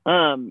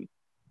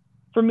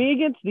for me,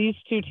 against these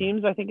 2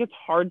 teams, I think it's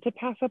hard to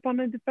pass up on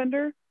a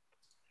defender,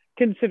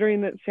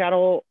 considering that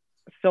Seattle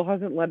still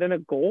hasn't let in a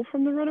goal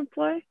from the run of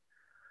play.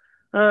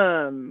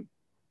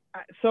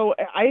 So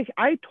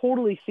I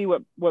totally see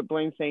what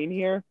Blaine's saying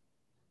here,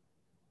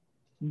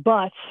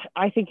 but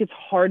I think it's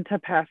hard to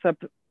pass up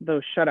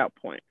those shutout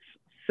points.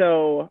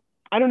 So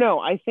I don't know.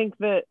 I think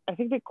that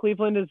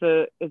Cleveland is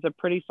a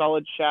pretty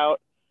solid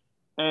shout,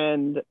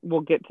 and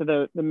we'll get to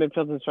the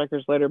midfields and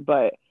strikers later,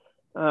 but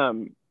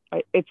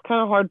it's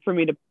kind of hard for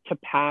me to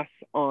pass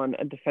on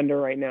a defender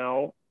right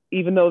now,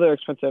 even though they're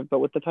expensive, but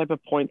with the type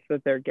of points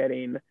that they're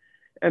getting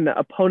and the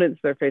opponents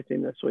they're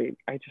facing this week,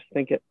 I just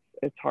think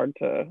it's hard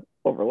to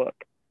overlook.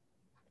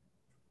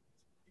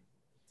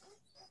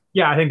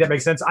 Yeah, I think that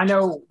makes sense. I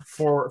know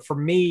for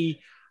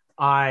me,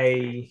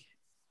 I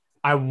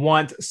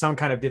want some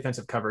kind of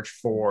defensive coverage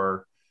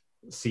for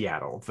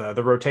Seattle.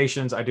 The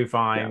rotations I do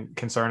find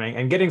concerning,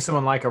 and getting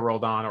someone like a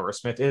Roldan or a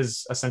Smith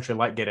is essentially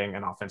like getting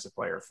an offensive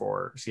player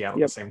for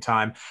Seattle at the same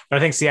time. But I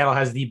think Seattle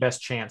has the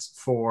best chance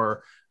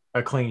for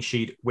a clean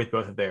sheet with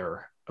both of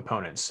their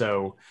opponents.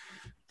 So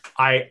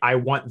I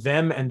want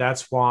them, and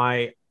that's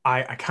why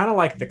I kind of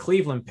like the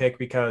Cleveland pick,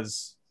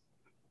 because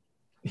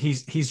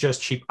he's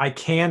just cheap. I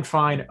can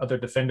find other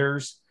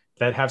defenders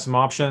that have some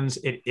options.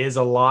 It is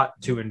a lot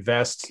to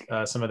invest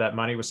some of that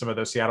money with some of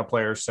those Seattle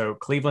players. So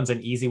Cleveland's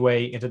an easy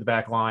way into the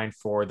back line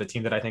for the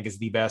team that I think is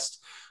the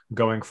best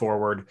going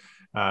forward,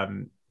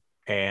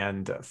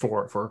 and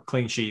for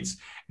clean sheets,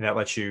 and that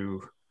lets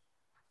you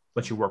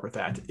work with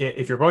that.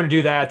 If you're going to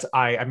do that,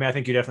 I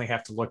think you definitely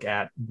have to look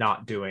at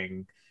not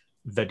doing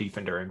the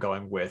defender and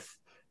going with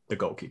the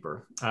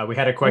goalkeeper. We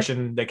had a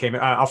question that came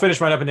in. I'll finish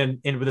mine up and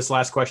then in with this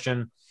last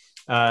question.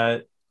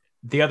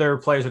 The other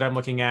players that I'm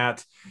looking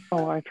at.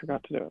 Oh, I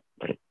forgot to do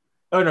it.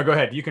 Oh, no, go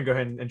ahead. You can go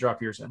ahead and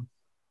drop yours in.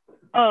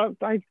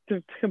 I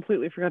just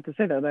completely forgot to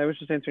say that. I was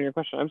just answering your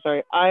question. I'm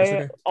sorry.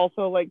 I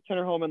also like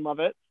Tinnerholm and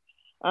Lovett.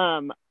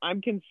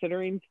 I'm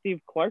considering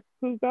Steve Clark,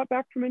 who got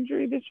back from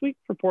injury this week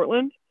for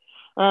Portland,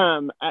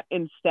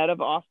 instead of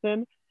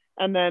Austin.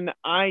 And then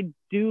I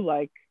do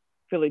like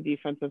Philly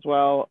defense as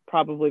well,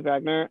 probably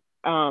Wagner.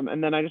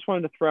 And then I just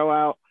wanted to throw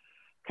out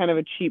kind of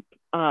a cheap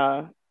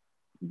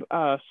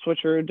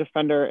switcher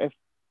defender if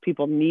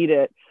people need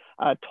it.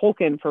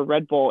 Tolkien for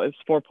Red Bull is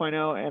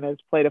 4.0 and has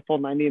played a full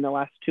 90 in the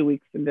last 2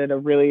 weeks and did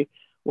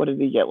what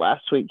did he get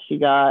last week?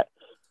 Last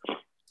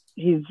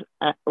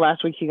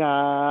week he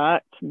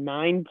got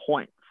 9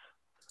 points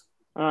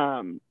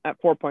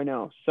at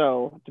 4.0.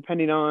 So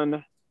depending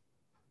on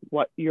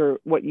what you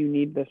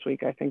need this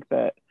week, I think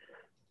that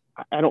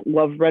I don't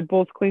love Red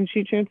Bull's clean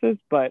sheet chances,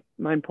 but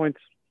 9 points,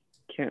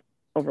 can't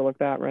overlook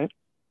that, right?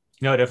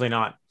 No, definitely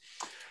not.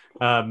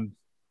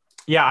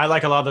 Yeah, I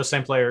like a lot of those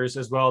same players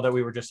as well that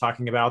we were just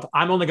talking about.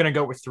 I'm only going to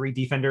go with 3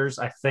 defenders.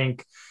 I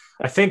think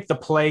the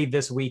play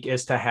this week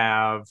is to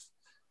have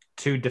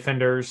 2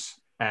 defenders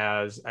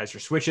as your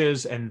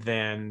switches, and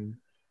then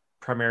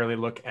primarily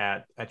look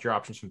at your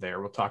options from there.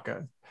 We'll talk.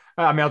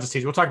 I'll just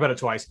tease. We'll talk about it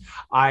twice.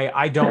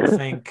 I don't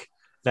think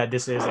that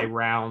this is a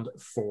round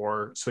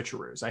for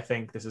switcheroos. I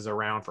think this is a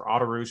round for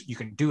autoroos. You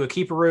can do a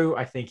keeperoo,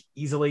 I think,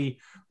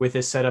 easily with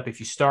this setup. If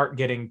you start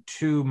getting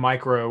too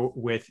micro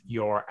with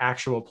your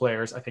actual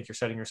players, I think you're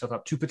setting yourself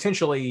up to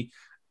potentially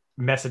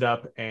mess it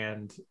up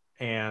and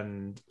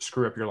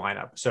screw up your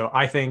lineup. So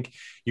I think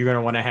you're going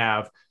to want to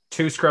have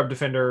 2 scrub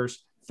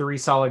defenders, 3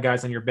 solid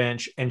guys on your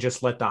bench, and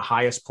just let the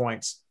highest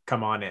points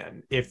come on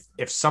in.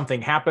 If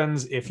something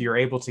happens, if you're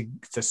able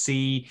to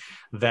see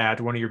that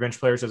one of your bench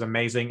players is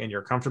amazing and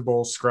you're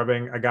comfortable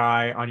scrubbing a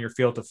guy on your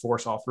field to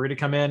force all 3 to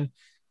come in,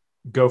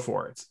 go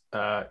for it.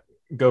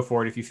 Go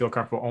for it if you feel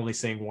comfortable only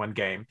seeing 1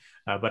 game.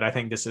 But I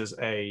think this is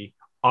a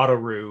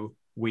auto-roo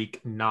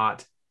week,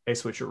 not a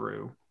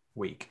switcheroo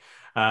week.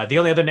 The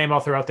only other name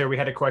I'll throw out there, we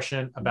had a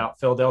question about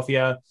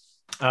Philadelphia.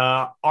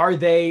 Are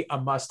they a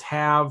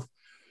must-have?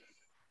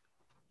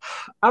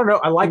 I don't know.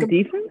 I like them.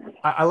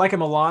 I like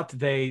them a lot.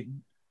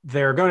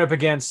 They're going up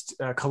against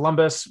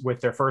Columbus with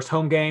their first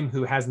home game,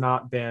 who has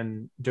not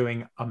been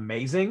doing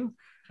amazing,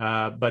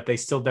 but they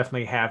still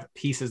definitely have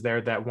pieces there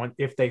that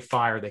if they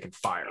fire, they can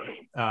fire.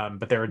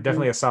 But they're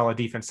definitely a solid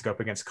defense to go up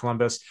against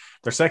Columbus.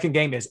 Their second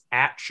game is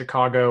at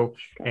Chicago,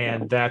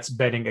 and that's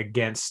betting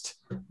against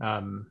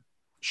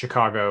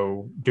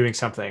Chicago doing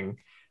something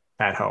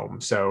at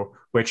home. So,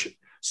 which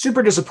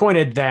super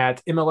disappointed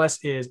that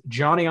MLS is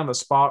Johnny on the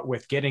spot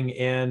with getting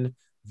in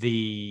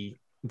the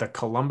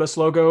Columbus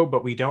logo,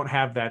 but we don't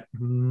have that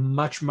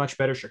much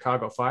better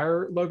Chicago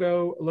Fire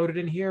logo loaded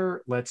in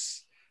here.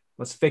 Let's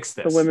fix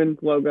this. The women's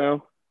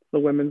logo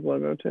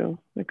too.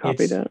 They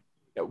copied it.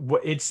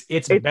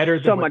 It's better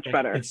than so much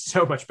better. It's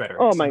so much better.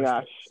 Oh my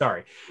gosh.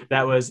 Sorry.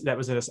 That was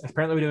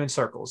apparently we do in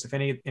circles. If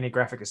any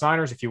graphic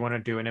designers, if you want to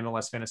do an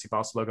MLS Fantasy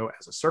Boss logo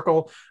as a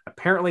circle,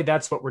 apparently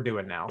that's what we're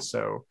doing now.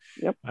 So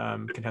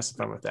can have some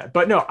fun with that.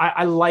 But no,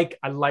 I like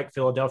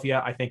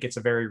Philadelphia. I think it's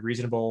a very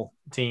reasonable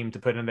team to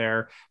put in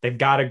there. They've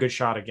got a good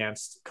shot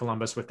against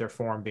Columbus with their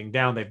form being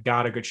down. They've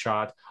got a good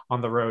shot on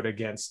the road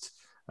against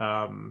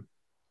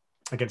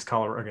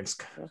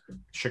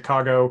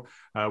Chicago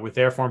with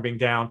their form being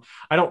down.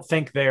 I don't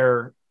think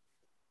they're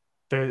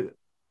on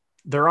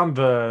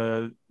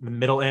the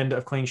middle end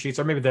of clean sheets,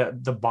 or maybe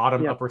the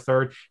bottom upper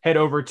third. Head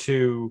over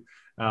to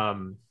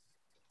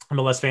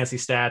MLS Fantasy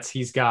Stats.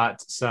 He's got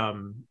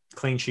some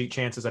clean sheet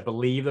chances. I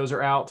believe those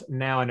are out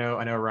now. I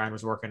know Ryan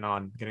was working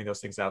on getting those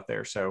things out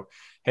there. So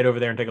head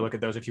over there and take a look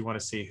at those if you want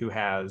to see who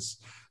has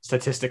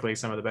statistically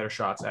some of the better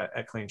shots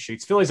at clean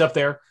sheets. Philly's up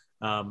there.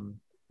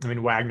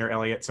 Wagner,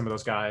 Elliott, some of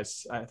those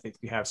guys, I think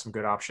we have some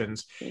good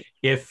options.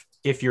 If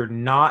you're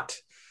not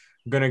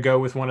going to go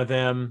with one of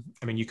them,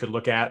 you could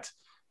look at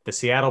the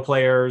Seattle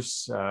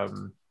players.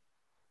 You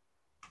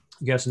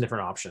have some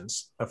different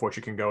options of what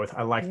you can go with.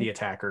 I like the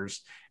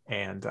attackers,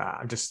 and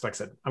I'm just, like I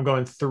said, I'm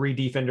going 3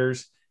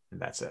 defenders, and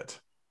that's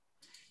it.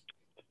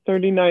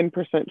 39%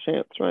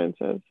 chance, Ryan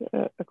says,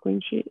 at a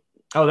clean sheet.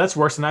 Oh, that's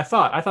worse than I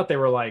thought. I thought they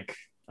were like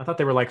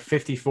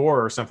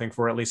 54 or something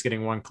for at least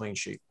getting 1 clean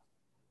sheet.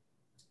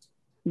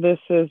 This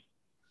is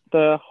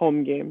the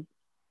home game.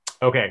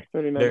 Okay.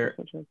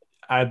 39%.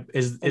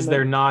 Is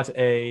there not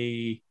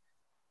a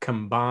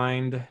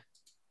combined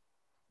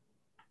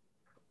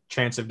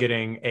chance of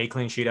getting a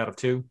clean sheet out of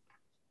 2?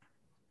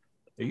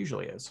 There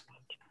usually is.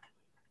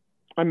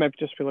 I might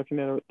just be looking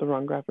at the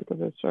wrong graphic of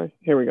this. Sorry.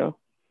 Here we go.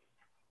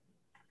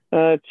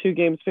 2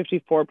 games,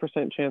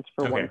 54% chance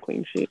for 1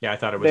 clean sheet. Yeah, I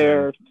thought it was.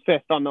 They're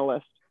 5th on the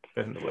list.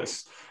 5th on the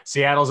list.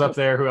 Seattle's up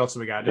there. Who else do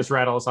we got? Just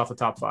rattle us off the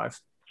top 5.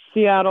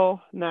 Seattle,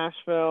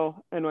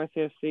 Nashville,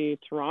 NYCFC,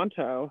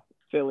 Toronto,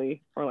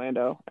 Philly,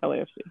 Orlando,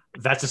 LAFC.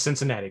 That's a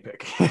Cincinnati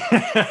pick.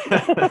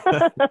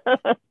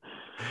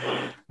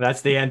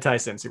 That's the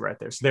anti-Cincy right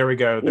there. So there we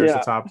go. There's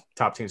the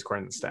top team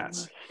scoring the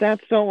stats. Stats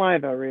don't lie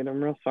though, Reed.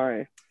 I'm real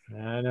sorry.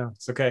 I know.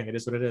 It's okay. It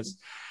is what it is.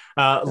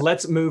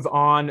 Let's move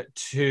on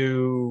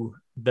to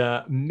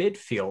the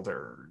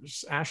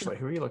midfielders. Ashley,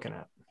 who are you looking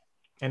at?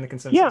 And the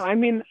consensus? Yeah, I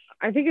mean,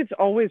 I think it's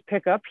always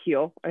pick up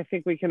Heel. I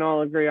think we can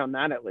all agree on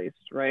that at least,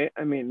 right?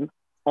 I mean,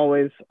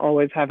 always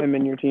have him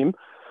in your team.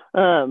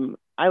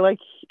 I like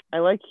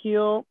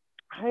Heel.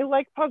 I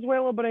like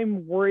Pozuelo, but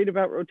I'm worried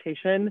about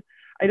rotation.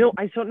 I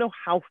don't know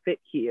how fit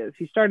he is.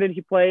 He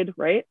played,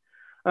 right?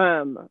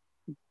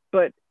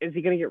 But is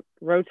he going to get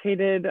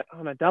rotated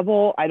on a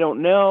double? I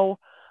don't know.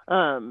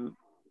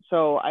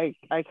 So I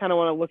kind of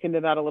want to look into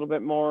that a little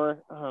bit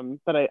more.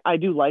 But I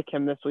do like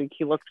him this week.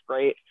 He looked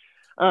great.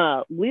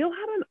 Leo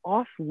had an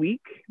off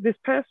week this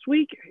past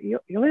week. He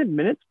only had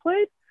minutes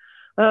played.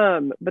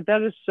 But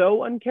that is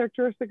so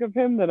uncharacteristic of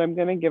him that I'm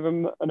going to give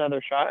him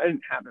another shot. I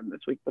didn't have him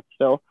this week, but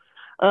still.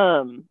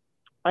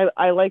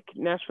 I like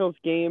Nashville's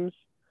games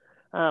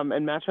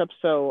and matchups,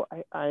 so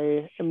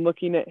I am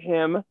looking at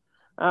him.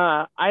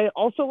 I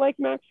also like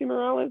Maxi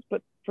Morales,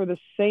 but for the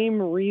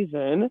same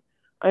reason,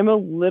 I'm a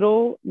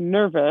little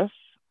nervous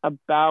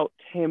about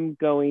him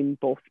going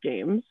both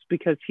games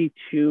because he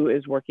too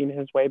is working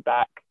his way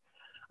back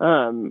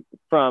from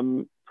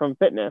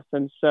fitness,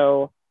 and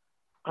so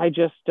I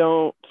just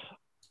don't.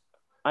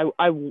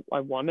 I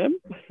want him,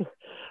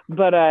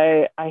 but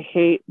I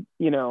hate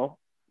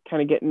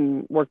kind of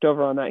getting worked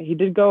over on that. He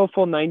did go a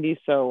full 90,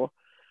 so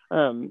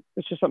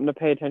it's just something to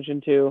pay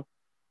attention to.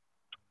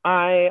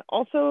 I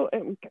also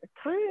am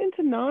kind of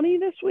into Nani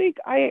this week.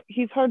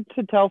 He's hard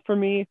to tell for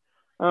me.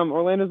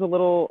 Orlando's a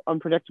little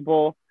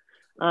unpredictable.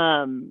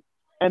 And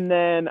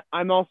then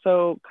I'm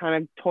also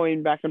kind of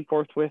toying back and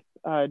forth with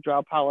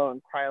Joao Paulo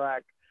and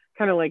Kreilach.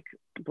 Kind of like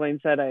Blaine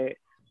said, I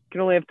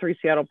can only have 3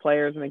 Seattle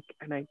players,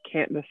 and I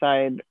can't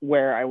decide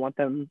where I want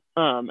them.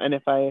 And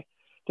if I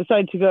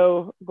decide to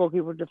go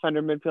goalkeeper,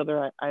 defender,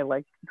 midfielder, I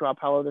like Joao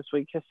Paulo this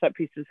week. His set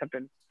pieces have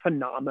been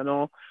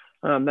phenomenal.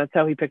 That's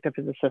how he picked up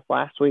his assist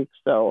last week.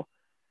 So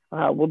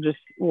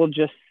we'll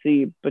just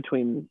see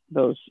between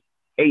those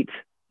 8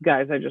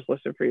 guys I just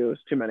listed for you.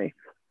 It's too many.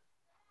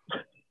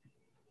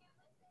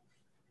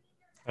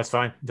 That's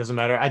fine. Doesn't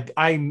matter.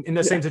 I'm in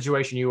the same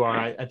situation you are.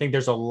 I think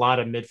there's a lot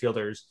of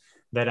midfielders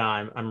that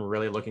I'm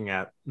really looking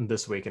at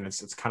this week, and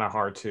it's kind of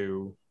hard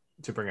to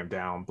bring them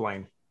down.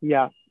 Blaine.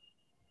 Yeah,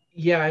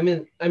 I'm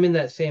in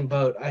that same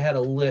boat. I had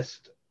a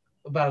list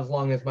about as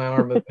long as my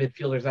arm of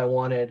midfielders I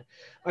wanted.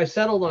 I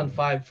settled on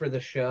 5 for the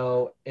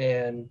show,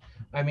 and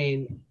I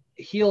mean,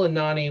 Heel and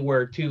Nani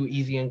were 2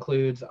 easy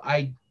includes.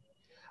 I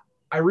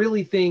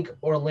really think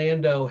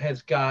Orlando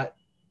has got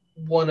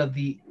one of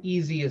the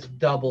easiest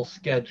double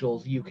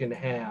schedules you can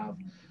have,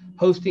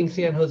 hosting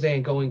San Jose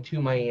and going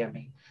to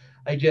Miami.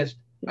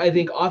 I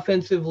think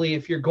offensively,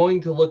 if you're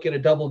going to look at a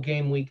double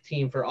game week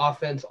team for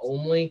offense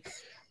only,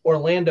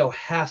 Orlando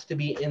has to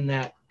be in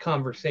that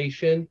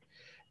conversation.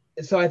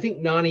 So I think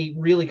Nani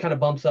really kind of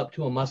bumps up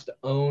to a must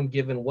own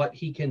given what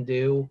he can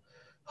do.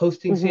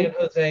 Hosting San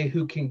Jose,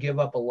 who can give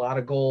up a lot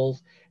of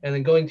goals, and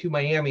then going to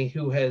Miami,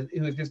 who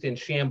is just in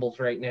shambles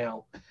right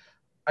now.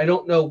 I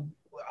don't know.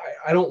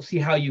 I don't see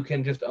how you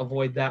can just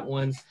avoid that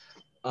one.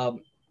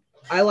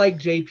 I like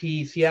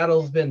JP.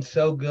 Seattle's been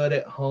so good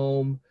at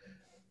home.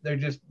 They're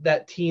just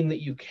that team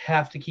that you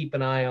have to keep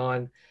an eye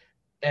on,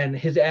 and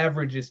his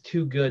average is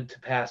too good to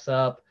pass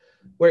up.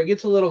 Where it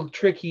gets a little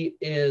tricky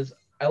is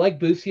I like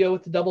Busio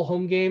with the double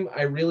home game.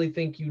 I really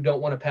think you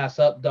don't want to pass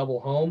up double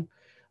home.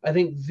 I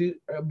think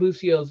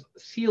Busio's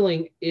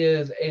ceiling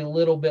is a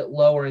little bit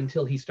lower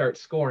until he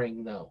starts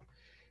scoring, though.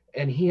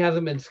 And he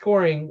hasn't been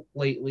scoring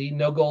lately.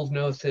 No goals,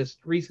 no assists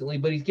recently,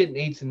 but he's getting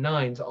 8s and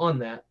 9s on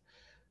that.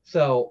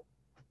 So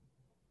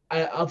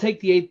I'll take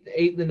the 8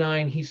 and the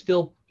 9.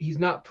 He's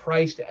not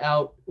priced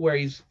out where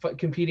he's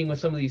competing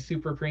with some of these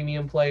super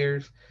premium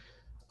players.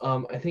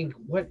 I think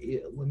let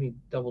me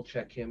double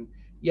check him.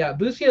 Yeah,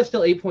 Busio is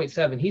still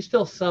 8.7. He's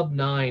still sub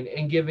 9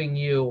 and giving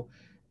you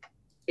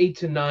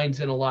 8s and 9s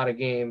in a lot of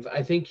games.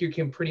 I think you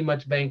can pretty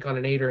much bank on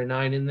an 8 or a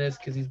 9 in this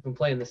because he's been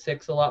playing the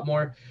 6 a lot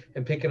more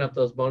and picking up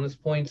those bonus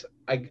points.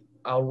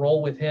 I'll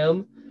roll with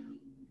him.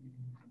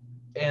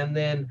 And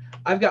then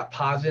I've got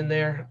Paz in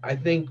there. I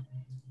think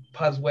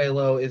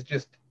Pozuelo is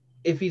just,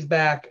 if he's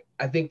back,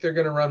 I think they're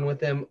going to run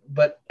with him,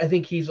 but I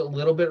think he's a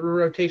little bit of a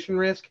rotation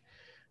risk.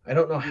 I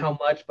don't know how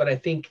much, but I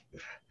think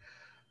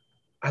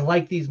I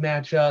like these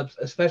matchups,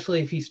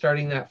 especially if he's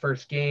starting that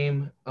first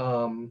game.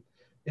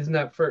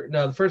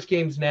 The first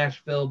game's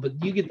Nashville,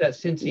 but you get that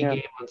Cincy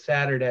game on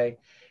Saturday.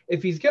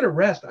 If he's going to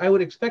rest, I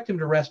would expect him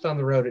to rest on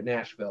the road at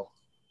Nashville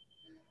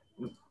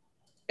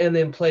and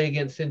then play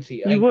against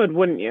Cincy. You would,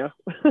 wouldn't you?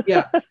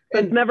 Yeah.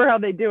 That's never how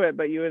they do it,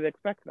 but you would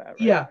expect that.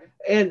 Right? Yeah.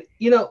 And,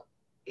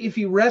 if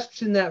he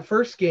rests in that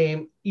first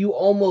game, you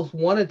almost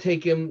want to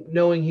take him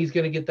knowing he's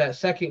going to get that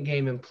second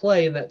game and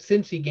play, and that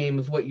Cincy game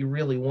is what you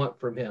really want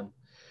from him.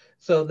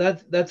 So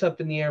that's up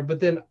in the air.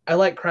 But then I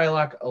like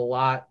Kreilach a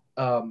lot.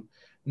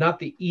 Not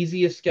the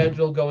easiest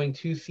schedule going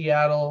to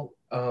Seattle,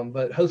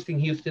 but hosting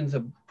Houston's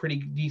a pretty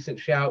decent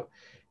shout.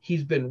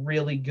 He's been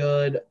really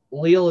good.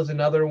 Leal is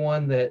another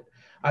one that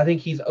I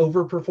think he's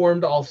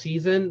overperformed all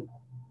season,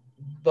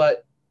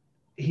 but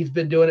he's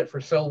been doing it for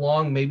so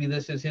long. Maybe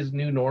this is his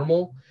new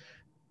normal,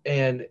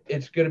 and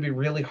it's going to be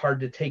really hard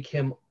to take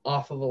him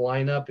off of the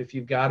lineup if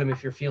you've got him,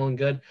 if you're feeling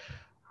good.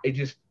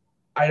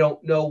 I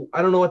don't know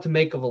what to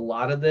make of a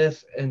lot of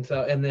this. And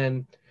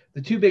then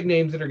the two big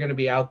names that are going to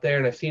be out there,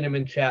 and I've seen him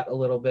in chat a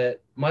little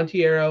bit,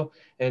 Monteiro,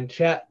 and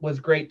chat was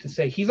great to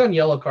say he's on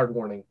yellow card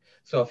warning.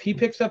 So if he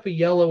picks up a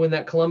yellow in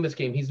that Columbus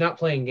game, he's not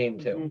playing game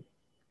 2.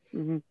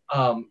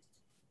 Mm-hmm.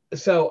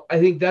 So I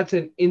think that's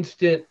an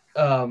instant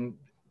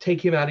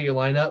take him out of your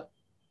lineup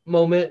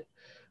moment.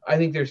 I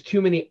think there's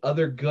too many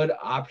other good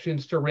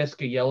options to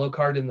risk a yellow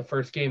card in the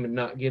first game and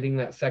not getting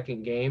that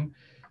second game.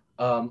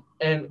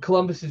 And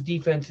Columbus's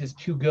defense is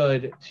too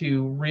good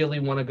to really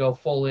want to go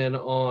full in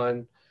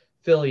on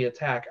Philly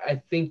attack.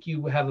 I think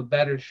you have a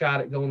better shot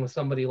at going with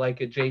somebody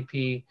like a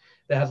JP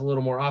that has a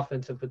little more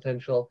offensive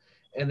potential.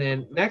 And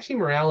then Maxi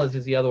Morales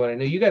is the other one. I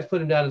know you guys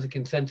put him down as a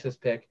consensus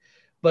pick,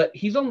 but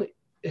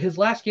his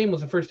last game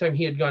was the first time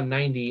he had gone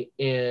 90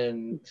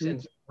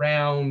 since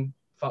round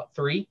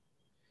 3.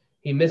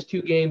 He missed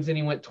 2 games and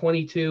he went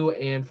 22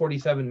 and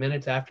 47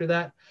 minutes after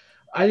that.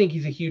 I think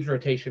he's a huge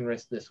rotation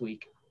risk this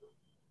week.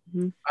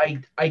 Mm-hmm.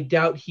 I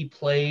doubt he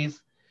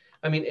plays.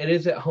 I mean, it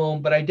is at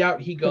home, but I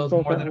doubt he goes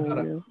more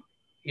than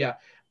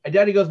I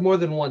doubt he goes more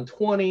than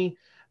 120.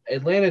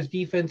 Atlanta's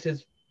defense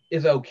is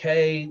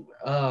okay.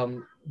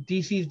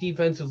 DC's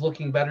defense is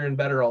looking better and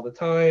better all the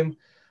time.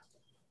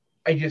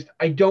 I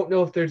don't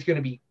know if there's going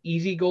to be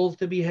easy goals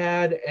to be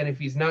had, and if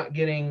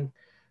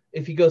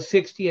he goes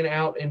 60 and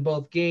out in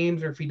both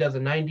games, or if he does a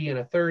 90 and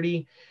a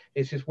 30,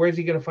 it's just, where's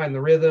he going to find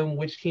the rhythm?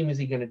 Which team is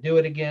he going to do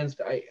it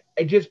against? I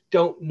just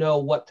don't know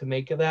what to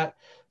make of that.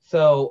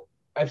 So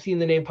I've seen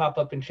the name pop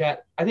up in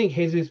chat. I think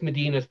Jesus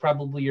Medina is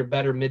probably your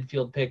better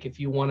midfield pick if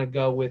you want to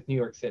go with New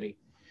York City.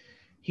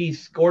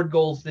 He's scored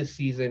goals this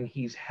season.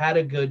 He's had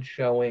a good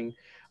showing.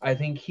 I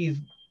think he's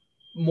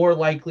more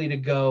likely to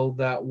go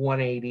that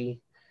 180,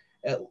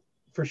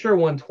 for sure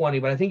 120,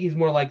 but I think he's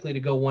more likely to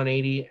go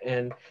 180,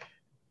 and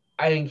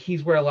I think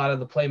he's where a lot of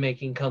the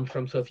playmaking comes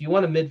from. So if you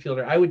want a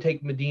midfielder, I would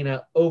take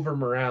Medina over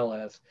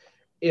Morales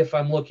if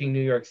I'm looking New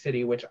York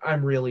City, which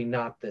I'm really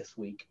not this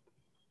week.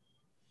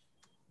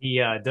 He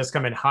does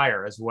come in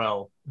higher as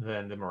well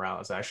than the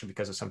Morales, actually,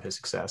 because of some of his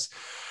success.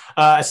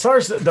 As far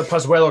as the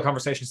Pozuelo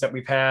conversations that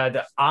we've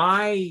had,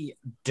 I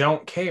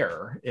don't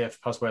care if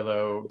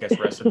Pozuelo gets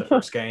rested the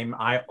first game.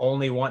 I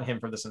only want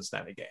him for the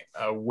Cincinnati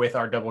game. With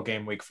our double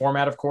game week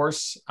format, of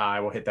course,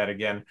 I will hit that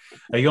again.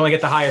 You only get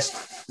the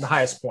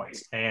highest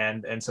points.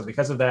 And so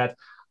because of that,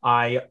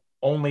 I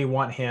only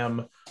want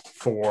him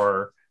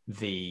for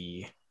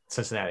the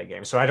Cincinnati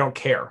game. So I don't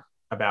care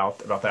about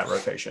that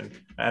rotation.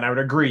 And I would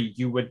agree,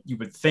 you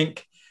would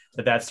think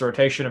that that's the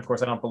rotation. Of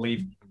course, I don't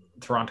believe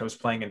Toronto's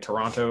playing in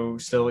Toronto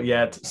still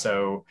yet,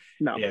 so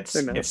no,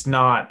 it's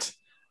not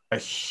a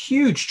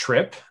huge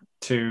trip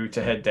to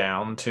head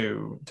down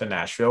to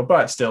Nashville,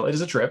 but still it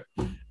is a trip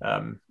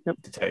to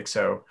take.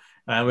 So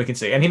we can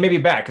see, and he may be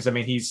back, because I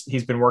mean he's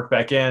been worked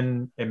back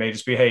in. It may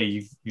just be,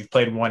 hey, you've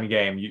played one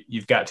game,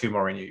 you've got 2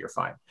 more in you, you're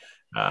fine.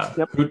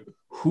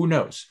 Who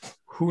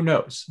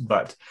knows,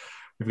 but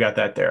we've got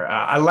that there.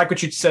 I like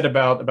what you said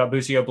about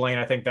Busio Blaine.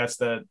 I think that's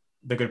the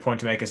good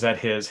point to make, is that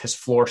his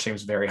floor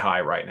seems very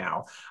high right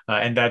now,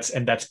 and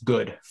that's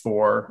good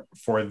for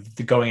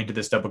going into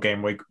this double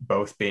game week,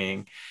 both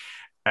being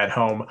at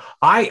home.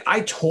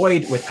 I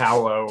toyed with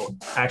Paolo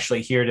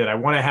actually here. Did I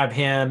want to have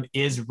him?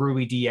 Is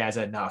Rui Diaz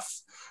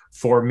enough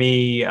for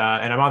me?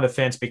 And I'm on the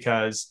fence,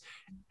 because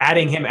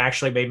adding him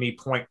actually made me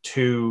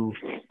 0.2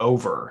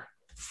 over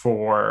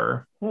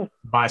for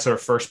my sort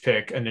of first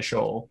pick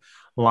initial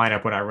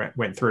lineup when I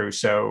went through.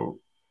 So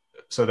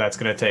that's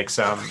going to take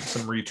some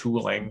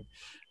retooling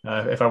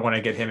if I want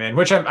to get him in,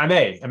 which I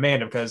may,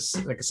 because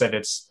like I said,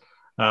 it's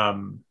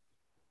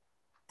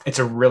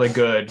a really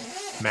good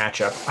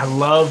matchup. I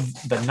love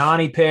the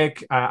Nani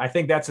pick. I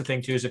think that's the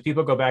thing too, is if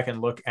people go back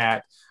and look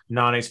at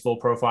Nani's full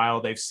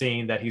profile, they've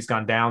seen that he's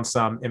gone down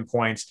some in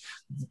points.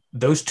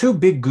 Those 2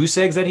 big goose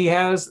eggs that he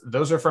has,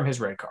 those are from his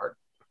red card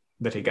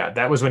that he got.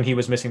 That was when he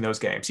was missing those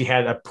games. He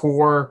had a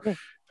poor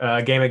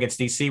game against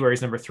DC where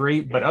he's number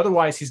 3, but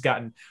otherwise he's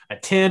gotten a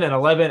 10, an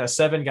 11, a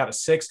 7, got a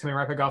 6 coming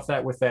right back off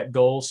that with that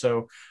goal.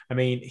 So, I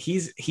mean,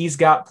 he's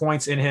got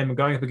points in him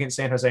going up against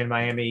San Jose and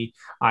Miami.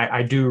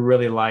 I do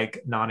really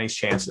like Nani's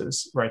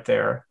chances right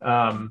there.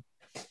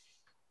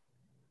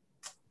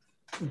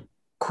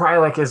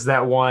 Krylik is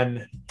that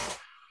one.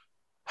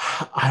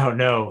 I don't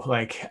know.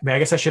 Like, I mean, I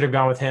guess I should have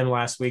gone with him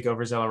last week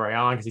over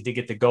Zelarayan, because he did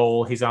get the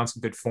goal. He's on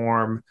some good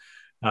form.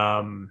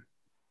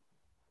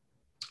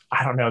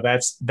 I don't know.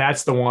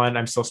 That's the one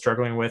I'm still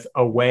struggling with.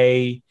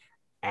 Away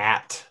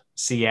at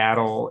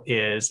Seattle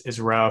is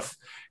rough,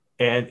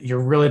 and you're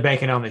really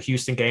banking on the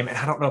Houston game. And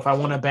I don't know if I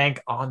want to bank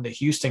on the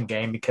Houston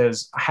game,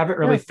 because I haven't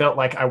really felt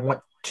like I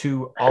want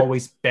to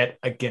always bet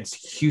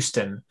against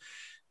Houston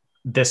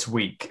this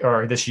week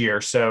or this year.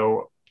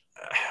 So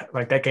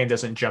like, that game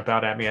doesn't jump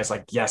out at me as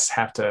like, yes,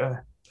 have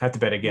to have to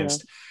bet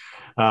against.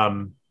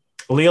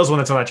 Leo's one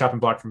that's on that chopping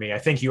block for me. I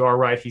think you are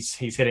right. He's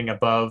hitting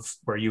above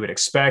where you would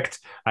expect.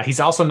 He's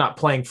also not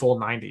playing full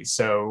 90s,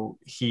 so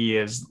he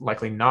is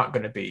likely not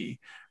going to be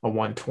a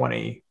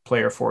 120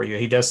 player for you.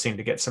 He does seem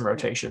to get some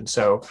rotation,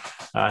 so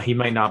he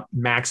might not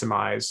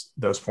maximize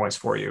those points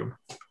for you.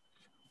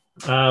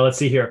 Let's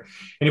see here.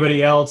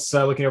 Anybody else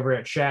looking over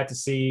at chat to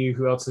see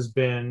who else has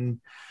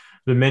been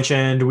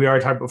mentioned? We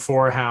already talked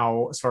before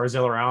how, as far as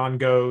Zeller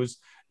goes,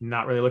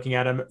 not really looking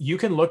at him. You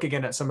can look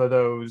again at some of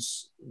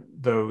those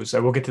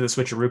we'll get to the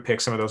switcheroo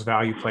pick, some of those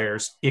value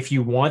players if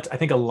you want. I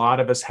think a lot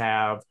of us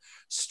have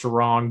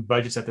strong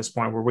budgets at this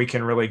point where we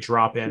can really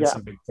drop in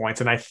some big points.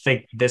 And I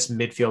think this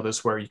midfield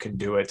is where you can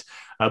do it.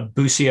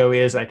 Busio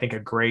is, I think, a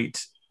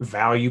great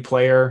value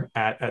player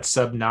at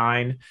sub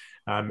 9.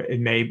 It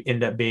may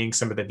end up being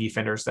some of the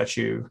defenders that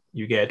you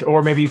get,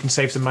 or maybe you can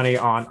save some money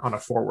on a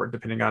forward,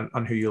 depending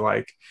on who you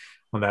like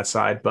on that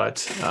side.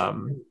 But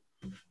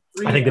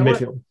I think the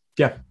midfield.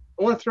 Yeah.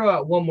 I want to throw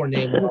out one more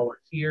name while we're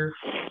here,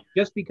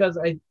 just because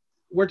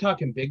we're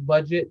talking big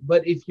budget,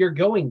 but if you're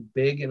going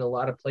big in a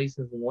lot of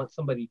places and want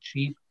somebody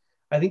cheap,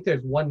 I think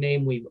there's one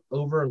name we've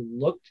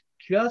overlooked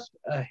just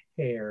a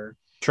hair.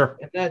 Sure.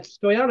 And that's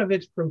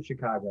Stojanovic from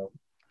Chicago.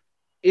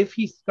 If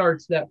he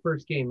starts that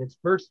first game,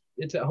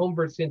 it's at home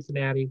versus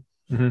Cincinnati.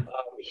 Mm-hmm.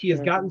 He has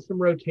gotten some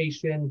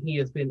rotation. He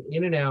has been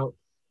in and out,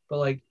 but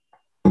like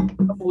a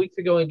couple weeks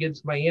ago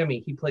against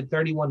Miami, he played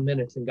 31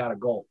 minutes and got a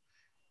goal.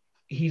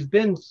 He's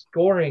been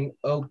scoring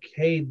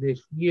okay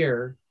this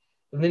year.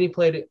 And then he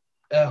played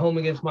at home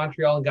against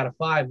Montreal and got a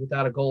 5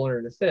 without a goal or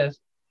an assist.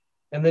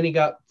 And then he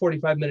got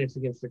 45 minutes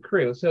against the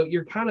Crew. So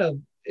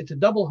it's a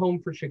double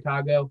home for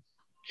Chicago.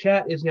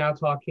 Chat is now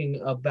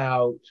talking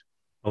about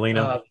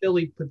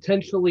Philly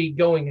potentially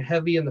going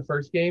heavy in the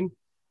first game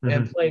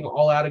and playing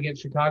all out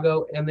against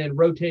Chicago, and then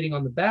rotating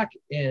on the back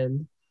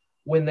end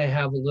when they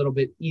have a little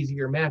bit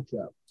easier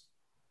matchup.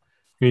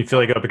 You feel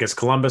like up against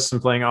Columbus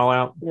and playing all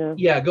out?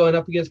 Yeah, going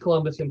up against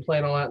Columbus and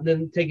playing all out, and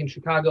then taking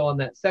Chicago on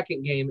that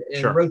second game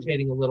and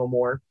rotating a little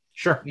more.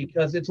 Sure.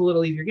 Because it's a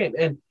little easier game.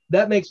 And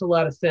that makes a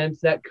lot of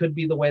sense. That could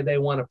be the way they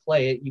want to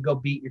play it. You go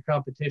beat your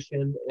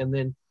competition and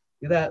then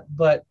do that.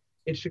 But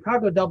it's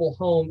Chicago double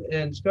home,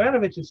 and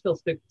Stojanovic is still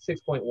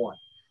 6.1.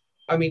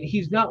 I mean,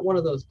 he's not one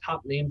of those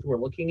top names we're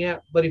looking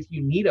at, but if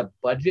you need a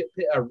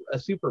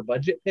super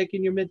budget pick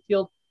in your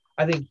midfield,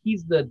 I think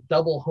he's the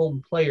double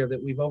home player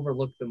that we've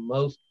overlooked the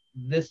most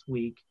this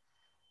week.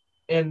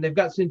 And they've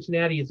got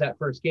Cincinnati as that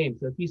first game.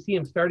 So if you see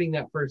him starting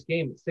that first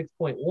game at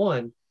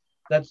 6.1,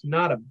 that's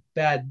not a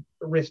bad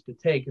risk to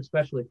take,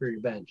 especially for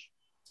your bench.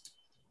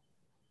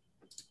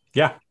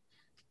 Yeah.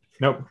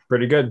 Nope.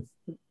 Pretty good.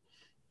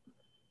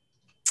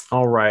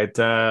 All right.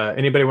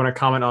 Anybody want to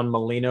comment on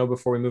Molino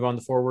before we move on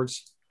to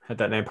forwards? Had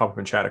that name pop up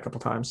in chat a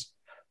couple times.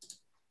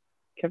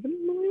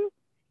 Kevin Molino?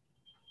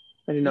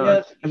 I didn't know.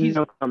 Yes, I have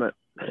no comment.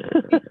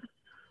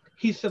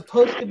 He's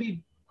supposed to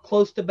be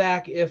close to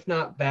back, if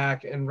not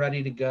back, and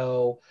ready to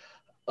go.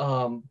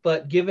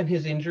 But given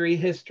his injury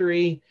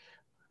history,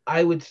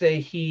 I would say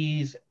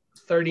he's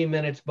 30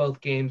 minutes both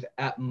games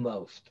at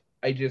most.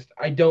 I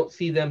don't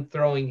see them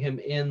throwing him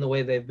in the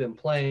way they've been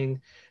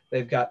playing.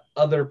 They've got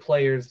other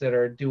players that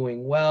are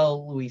doing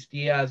well. Luis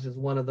Diaz is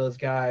one of those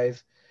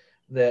guys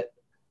that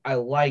I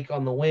like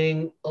on the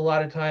wing. A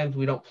lot of times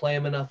we don't play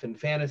him enough in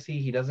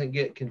fantasy. He doesn't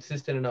get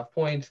consistent enough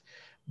points,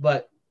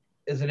 but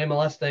as an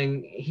MLS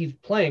thing, he's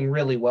playing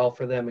really well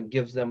for them and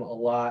gives them a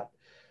lot.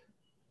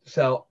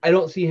 So I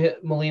don't see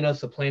Molino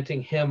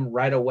supplanting him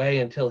right away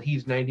until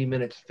he's 90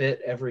 minutes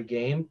fit every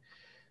game.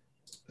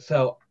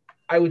 So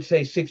I would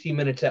say 60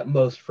 minutes at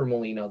most for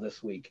Molino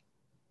this week.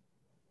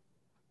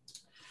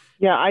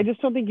 Yeah, I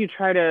just don't think you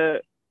try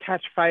to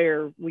catch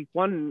fire week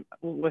 1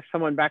 with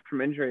someone back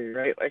from injury,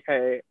 right? Like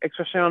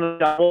especially on a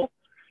double.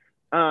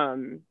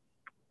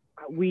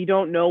 We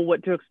don't know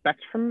what to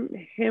expect from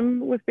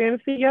him with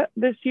fantasy yet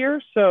this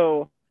year.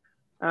 So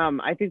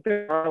I think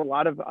there are a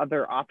lot of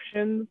other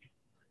options.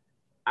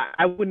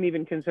 I wouldn't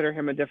even consider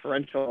him a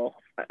differential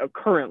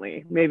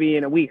currently, maybe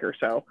in a week or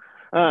so.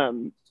 I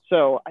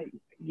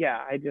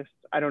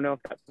don't know if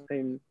that's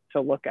something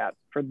to look at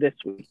for this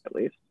week at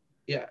least.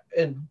 Yeah,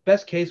 and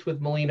best case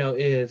with Molino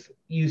is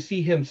you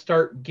see him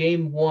start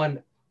game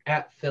 1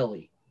 at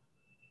Philly.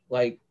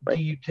 Like, right.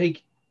 Do you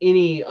take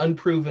any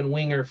unproven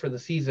winger for the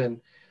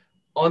season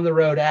on the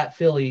road at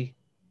Philly,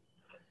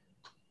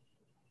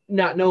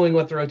 not knowing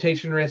what the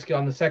rotation risk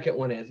on the second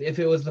one is? If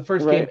it was the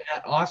first game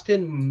at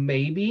Austin,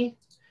 maybe,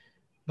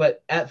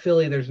 but at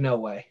Philly, there's no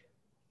way.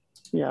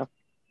 Yeah.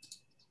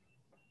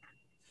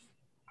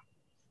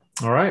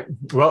 All right.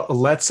 Well,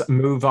 let's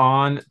move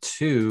on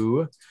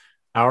to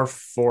our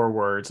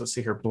forwards. Let's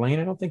see here.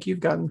 Blaine, I don't think you've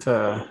gotten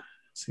to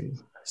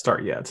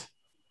start yet.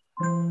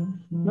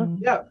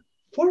 Yeah.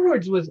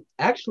 Forwards was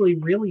actually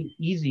really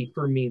easy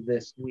for me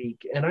this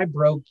week, and I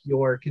broke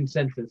your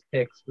consensus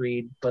picks,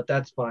 Reed, but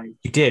that's fine.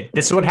 You did.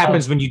 This is what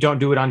happens when you don't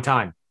do it on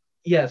time.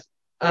 Yes.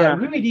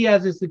 Rui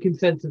Diaz is the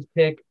consensus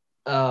pick.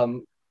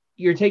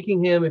 You're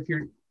taking him if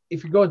you're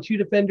going 2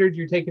 defenders,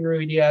 you're taking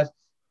Rui Diaz.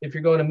 If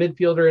you're going a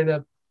midfielder and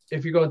a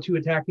if you're going 2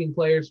 attacking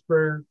players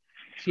for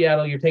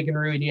Seattle, you're taking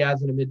Rui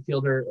Diaz and a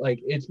midfielder. Like,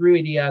 it's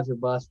Rui Diaz or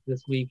bust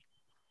this week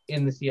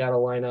in the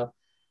Seattle lineup.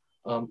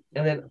 And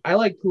then I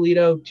like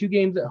Pulido. 2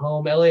 games at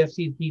home.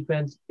 LAFC's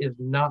defense is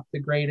not the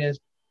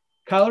greatest.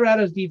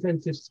 Colorado's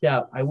defense is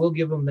stout. I will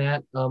give them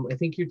that. I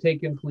think you're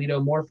taking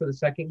Pulido more for the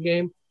second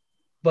game,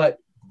 but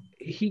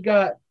he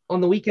got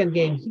on the weekend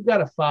game, he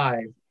got a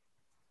 5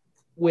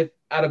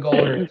 without a goal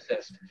or an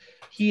assist.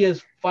 He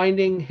is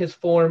finding his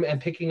form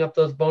and picking up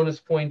those bonus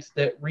points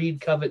that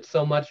Reed covets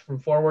so much from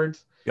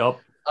forwards. Yep.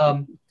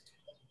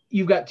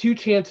 You've got 2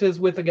 chances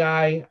with a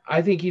guy.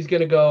 I think he's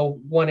going to go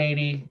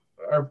 180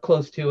 or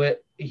close to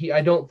it.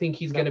 I don't think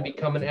he's going to be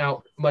coming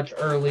out much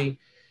early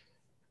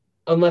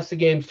unless the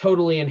game's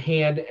totally in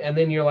hand, and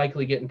then you're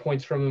likely getting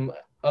points from him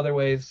other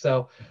ways.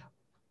 So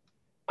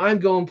I'm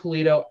going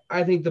Pulido.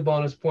 I think the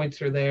bonus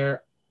points are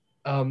there.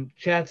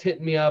 Chat's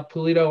hitting me up,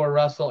 Pulido or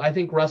Russell. I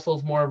think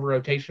Russell's more of a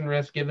rotation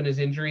risk given his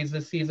injuries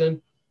this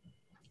season.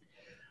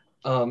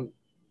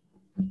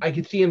 I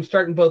could see him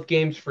starting both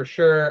games for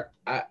sure.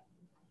 I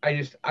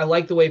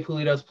like the way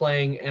Pulido's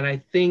playing, and I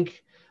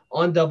think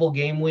on double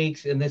game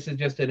weeks, and this is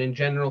just an in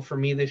general for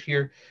me this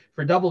year,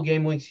 for double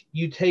game weeks,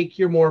 you take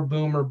your more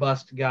boom or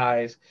bust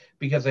guys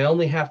because they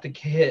only have to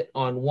hit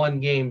on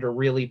one game to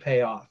really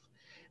pay off.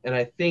 And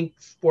I think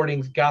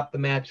Sporting's got the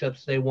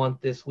matchups they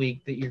want this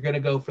week, that you're going to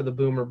go for the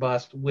boom or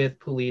bust with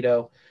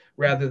Pulido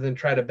rather than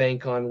try to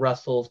bank on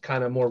Russell's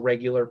kind of more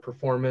regular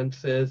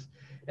performances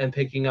and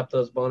picking up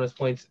those bonus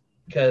points,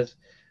 because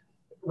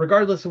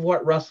regardless of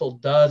what Russell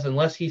does,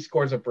 unless he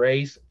scores a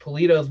brace,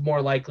 Pulido's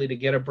more likely to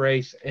get a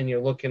brace, and you're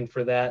looking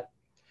for that.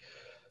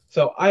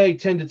 So I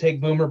tend to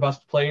take boom or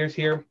bust players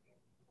here,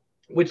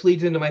 which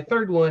leads into my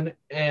third one.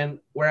 And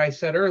where I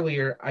said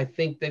earlier, I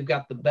think they've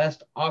got the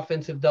best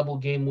offensive double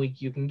game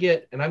week you can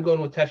get. And I'm going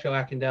with Tesho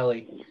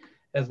Akindele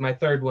as my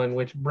third one,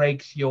 which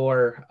breaks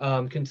your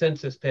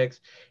consensus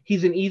picks.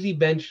 He's an easy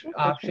bench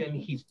option.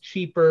 He's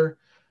cheaper.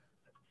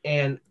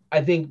 And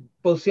I think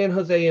both San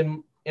Jose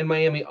and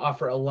Miami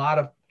offer a lot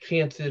of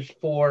chances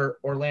for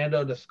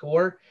Orlando to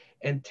score.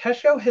 And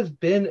Tesho has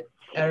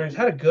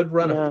had a good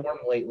run of form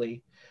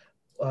lately.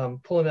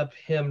 Pulling up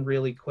him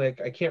really quick.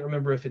 I can't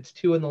remember if it's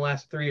 2 in the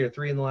last 3 or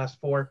 3 in the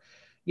last 4.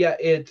 Yeah,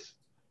 it's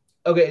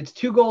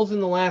 2 goals in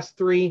the last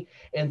 3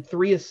 and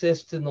 3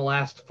 assists in the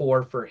last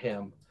 4 for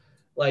him.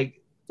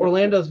 Like,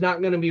 Orlando's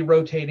not going to be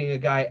rotating a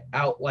guy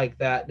out like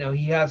that. Now,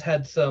 he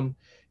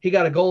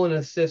got a goal and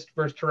assist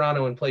versus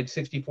Toronto and played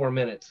 64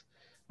 minutes,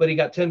 but he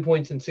got 10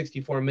 points in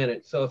 64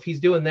 minutes. So if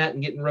he's doing that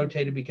and getting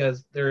rotated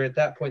because they're at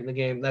that point in the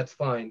game, that's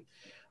fine.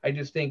 I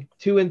just think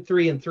 2 and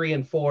 3 and 3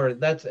 and 4.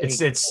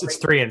 It's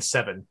 3 and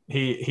 7.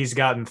 He's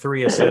gotten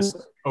 3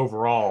 assists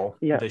overall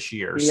this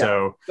year. Yeah.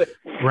 So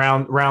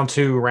round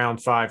 2,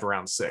 round 5,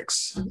 round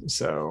 6.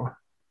 So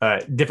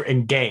different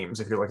in games.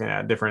 If you're looking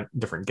at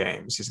different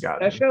games, he's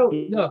got.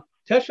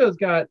 Tesho's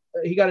got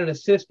an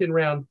assist in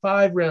round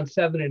 5, round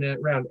 7,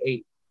 and round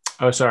 8.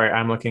 Oh, sorry,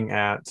 I'm looking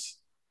at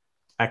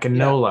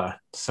Akinola. Yeah.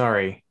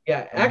 Sorry.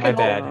 Yeah,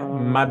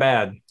 My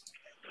bad.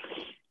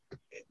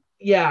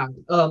 Yeah,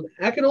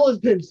 Akinola's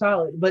been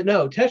solid, but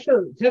no,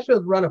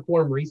 Tesho's run of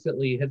form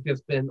recently has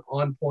just been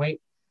on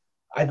point.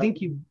 I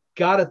think you've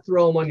got to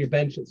throw him on your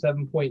bench at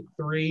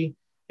 7.3.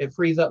 It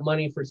frees up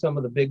money for some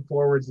of the big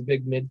forwards, the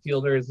big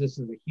midfielders. This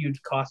is a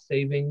huge cost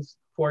savings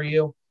for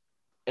you,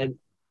 and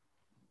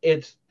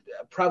it's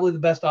probably the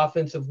best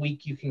offensive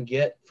week you can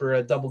get for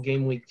a double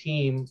game week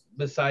team,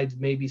 besides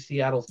maybe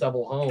Seattle's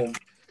double home.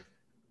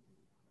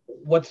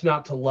 What's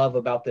not to love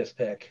about this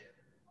pick?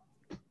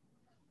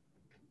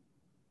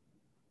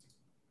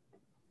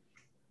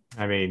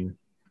 I mean,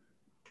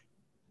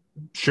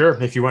 sure.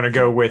 If you want to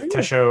go with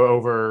Tesho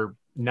over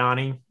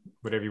Nani,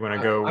 whatever you want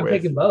to go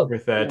taking both.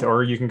 With that,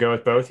 or you can go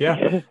with both.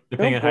 Yeah,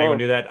 depending on how you want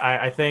to do that.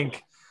 I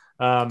think.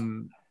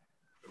 Well,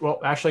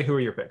 Ashley, who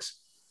are your picks?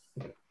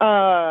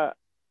 I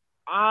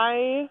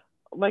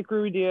like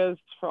Rui Diaz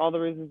for all the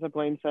reasons that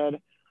Blaine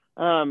said.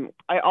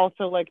 I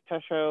also like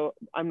Tesho.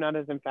 I'm not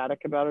as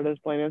emphatic about it as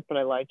Blaine is, but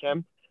I like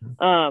him.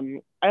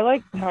 I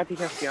like Tati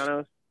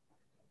Castellanos.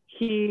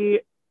 He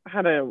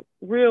had a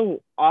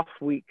real off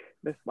week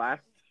this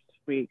last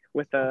week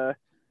with a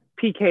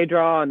PK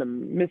draw and a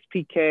missed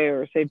PK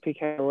or a saved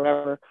PK or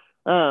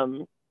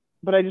whatever.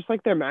 But I just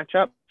like their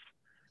matchup.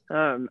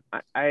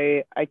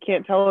 I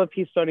can't tell if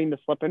he's starting to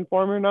slip in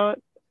form or not,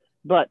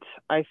 but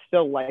I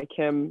still like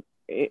him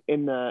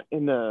in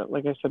the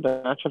like I said,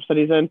 the matchups that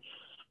he's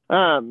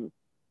in.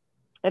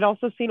 I'd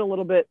also seen a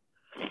little bit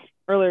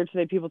earlier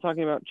today people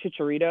talking about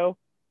Chicharito,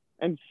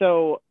 and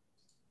so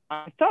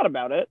I thought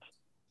about it.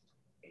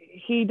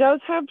 He does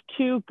have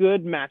 2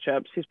 good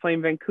matchups. He's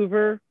playing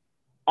Vancouver,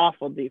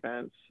 awful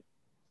defense,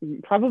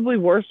 probably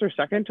worst or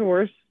second to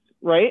worst,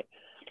 right?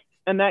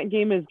 And that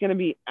game is going to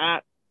be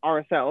at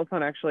RSL. It's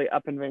not actually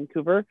up in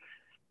Vancouver.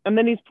 And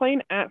then he's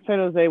playing at San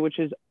Jose, which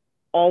is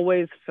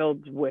always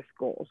filled with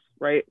goals,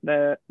 right?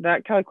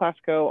 That Cali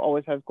Clasico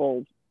always has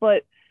goals.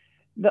 But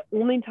the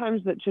only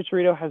times that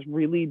Chicharito has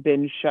really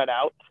been shut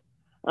out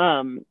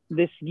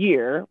this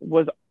year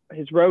was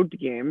his road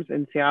games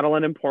in Seattle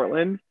and in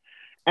Portland,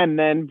 and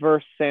then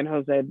versus San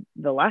Jose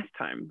the last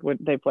time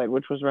they played,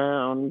 which was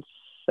round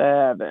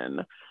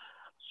 7.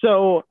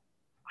 So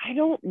I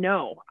don't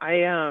know.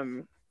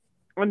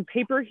 On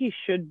paper he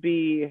should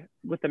be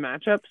with the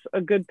matchups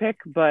a good pick,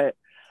 but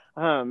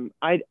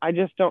I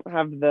just don't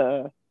have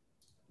the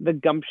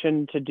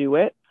gumption to do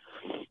it.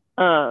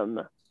 And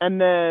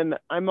then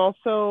I'm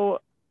also,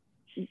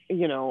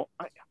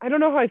 I don't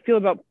know how I feel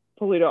about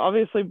Pulido.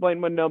 Obviously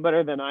Blaine would know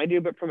better than I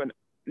do, but from a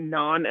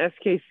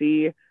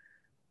non-SKC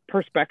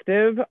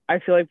perspective, I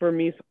feel like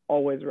Vermes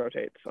always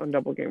rotates on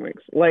double game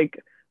weeks, like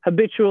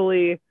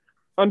habitually,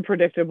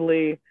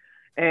 unpredictably.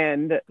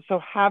 And so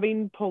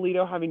having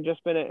Pulido having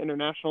just been at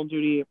international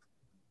duty,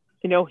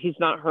 he's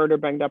not hurt or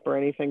banged up or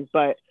anything,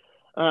 but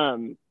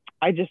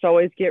I just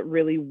always get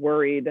really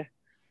worried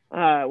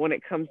when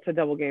it comes to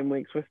double game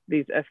weeks with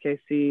these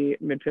SKC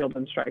midfield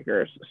and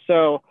strikers.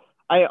 So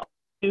I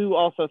do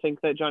also think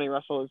that Johnny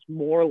Russell is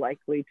more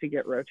likely to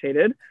get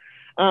rotated.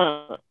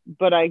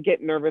 But I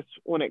get nervous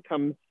when it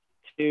comes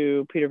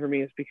to Peter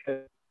Vermes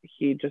because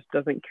he just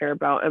doesn't care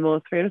about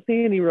MLS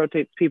fantasy and he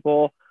rotates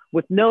people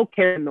with no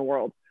care in the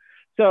world.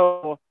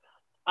 So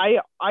I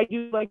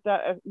do like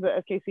the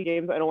SKC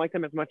games. I don't like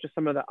them as much as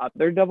some of the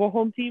other double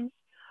home teams.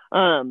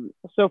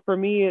 So for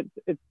me,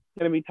 it's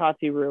going to be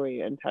Tati,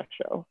 Rui, and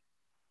Tesho.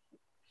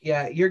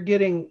 Yeah, you're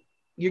getting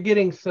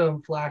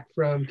some flack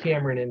from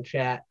Cameron in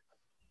chat,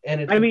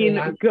 and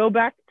go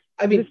back.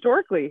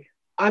 Historically,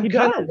 I'm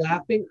kind of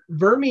laughing.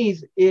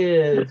 Vermes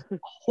is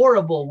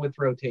horrible with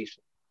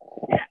rotation.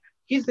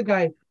 He's the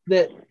guy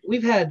that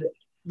we've had.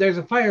 There's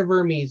a Fire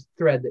Vermes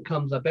thread that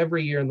comes up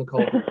every year in the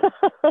culture.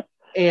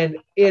 And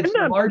it's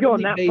I'm not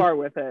going that far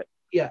with it.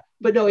 Yeah,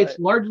 but no, it's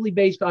largely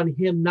based on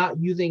him not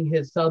using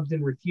his subs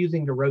and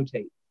refusing to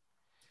rotate.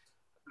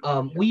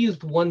 We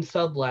used one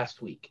sub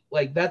last week.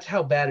 Like, that's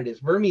how bad it is.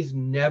 Vermes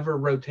never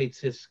rotates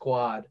his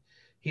squad.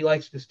 He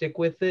likes to stick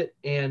with it.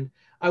 And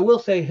I will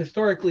say,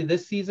 historically,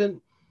 this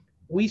season,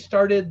 we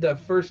started the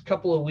first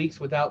couple of weeks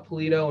without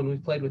Pulido, and we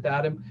played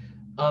without him.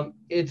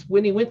 It's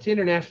when he went to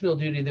international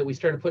duty that we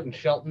started putting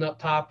Shelton up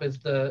top as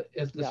the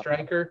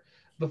striker.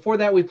 Before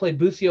that, we played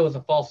Busio as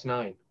a false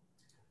 9.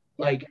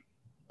 Like,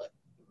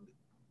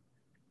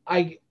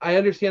 I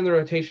understand the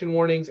rotation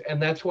warnings,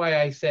 and that's why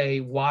I say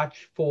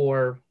watch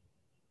for.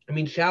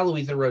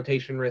 Shallowy's a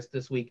rotation risk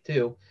this week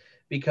too,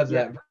 because of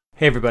that.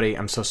 Hey everybody,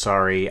 I'm so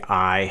sorry.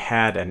 I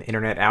had an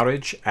internet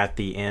outage at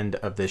the end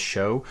of this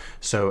show,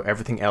 so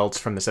everything else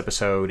from this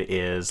episode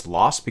is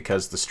lost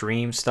because the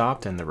stream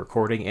stopped and the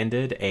recording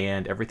ended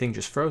and everything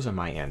just froze on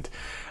my end.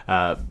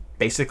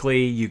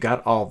 Basically, you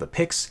got all the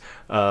picks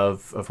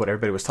of what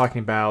everybody was talking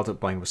about.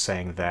 Blaine was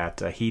saying that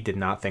he did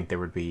not think there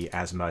would be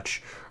as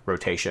much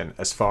rotation.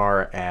 As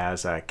far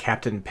as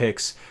captain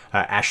picks,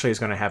 Ashley is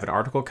going to have an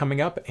article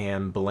coming up,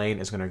 and Blaine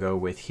is going to go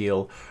with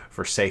heel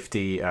for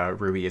safety.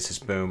 Rui is his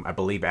boom. I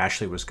believe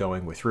Ashley was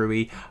going with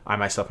Rui. I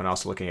myself am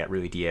also looking at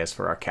Rui Diaz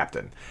for our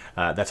captain.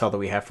 That's all that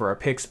we have for our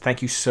picks.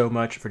 Thank you so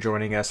much for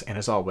joining us, and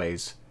as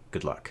always,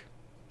 good luck.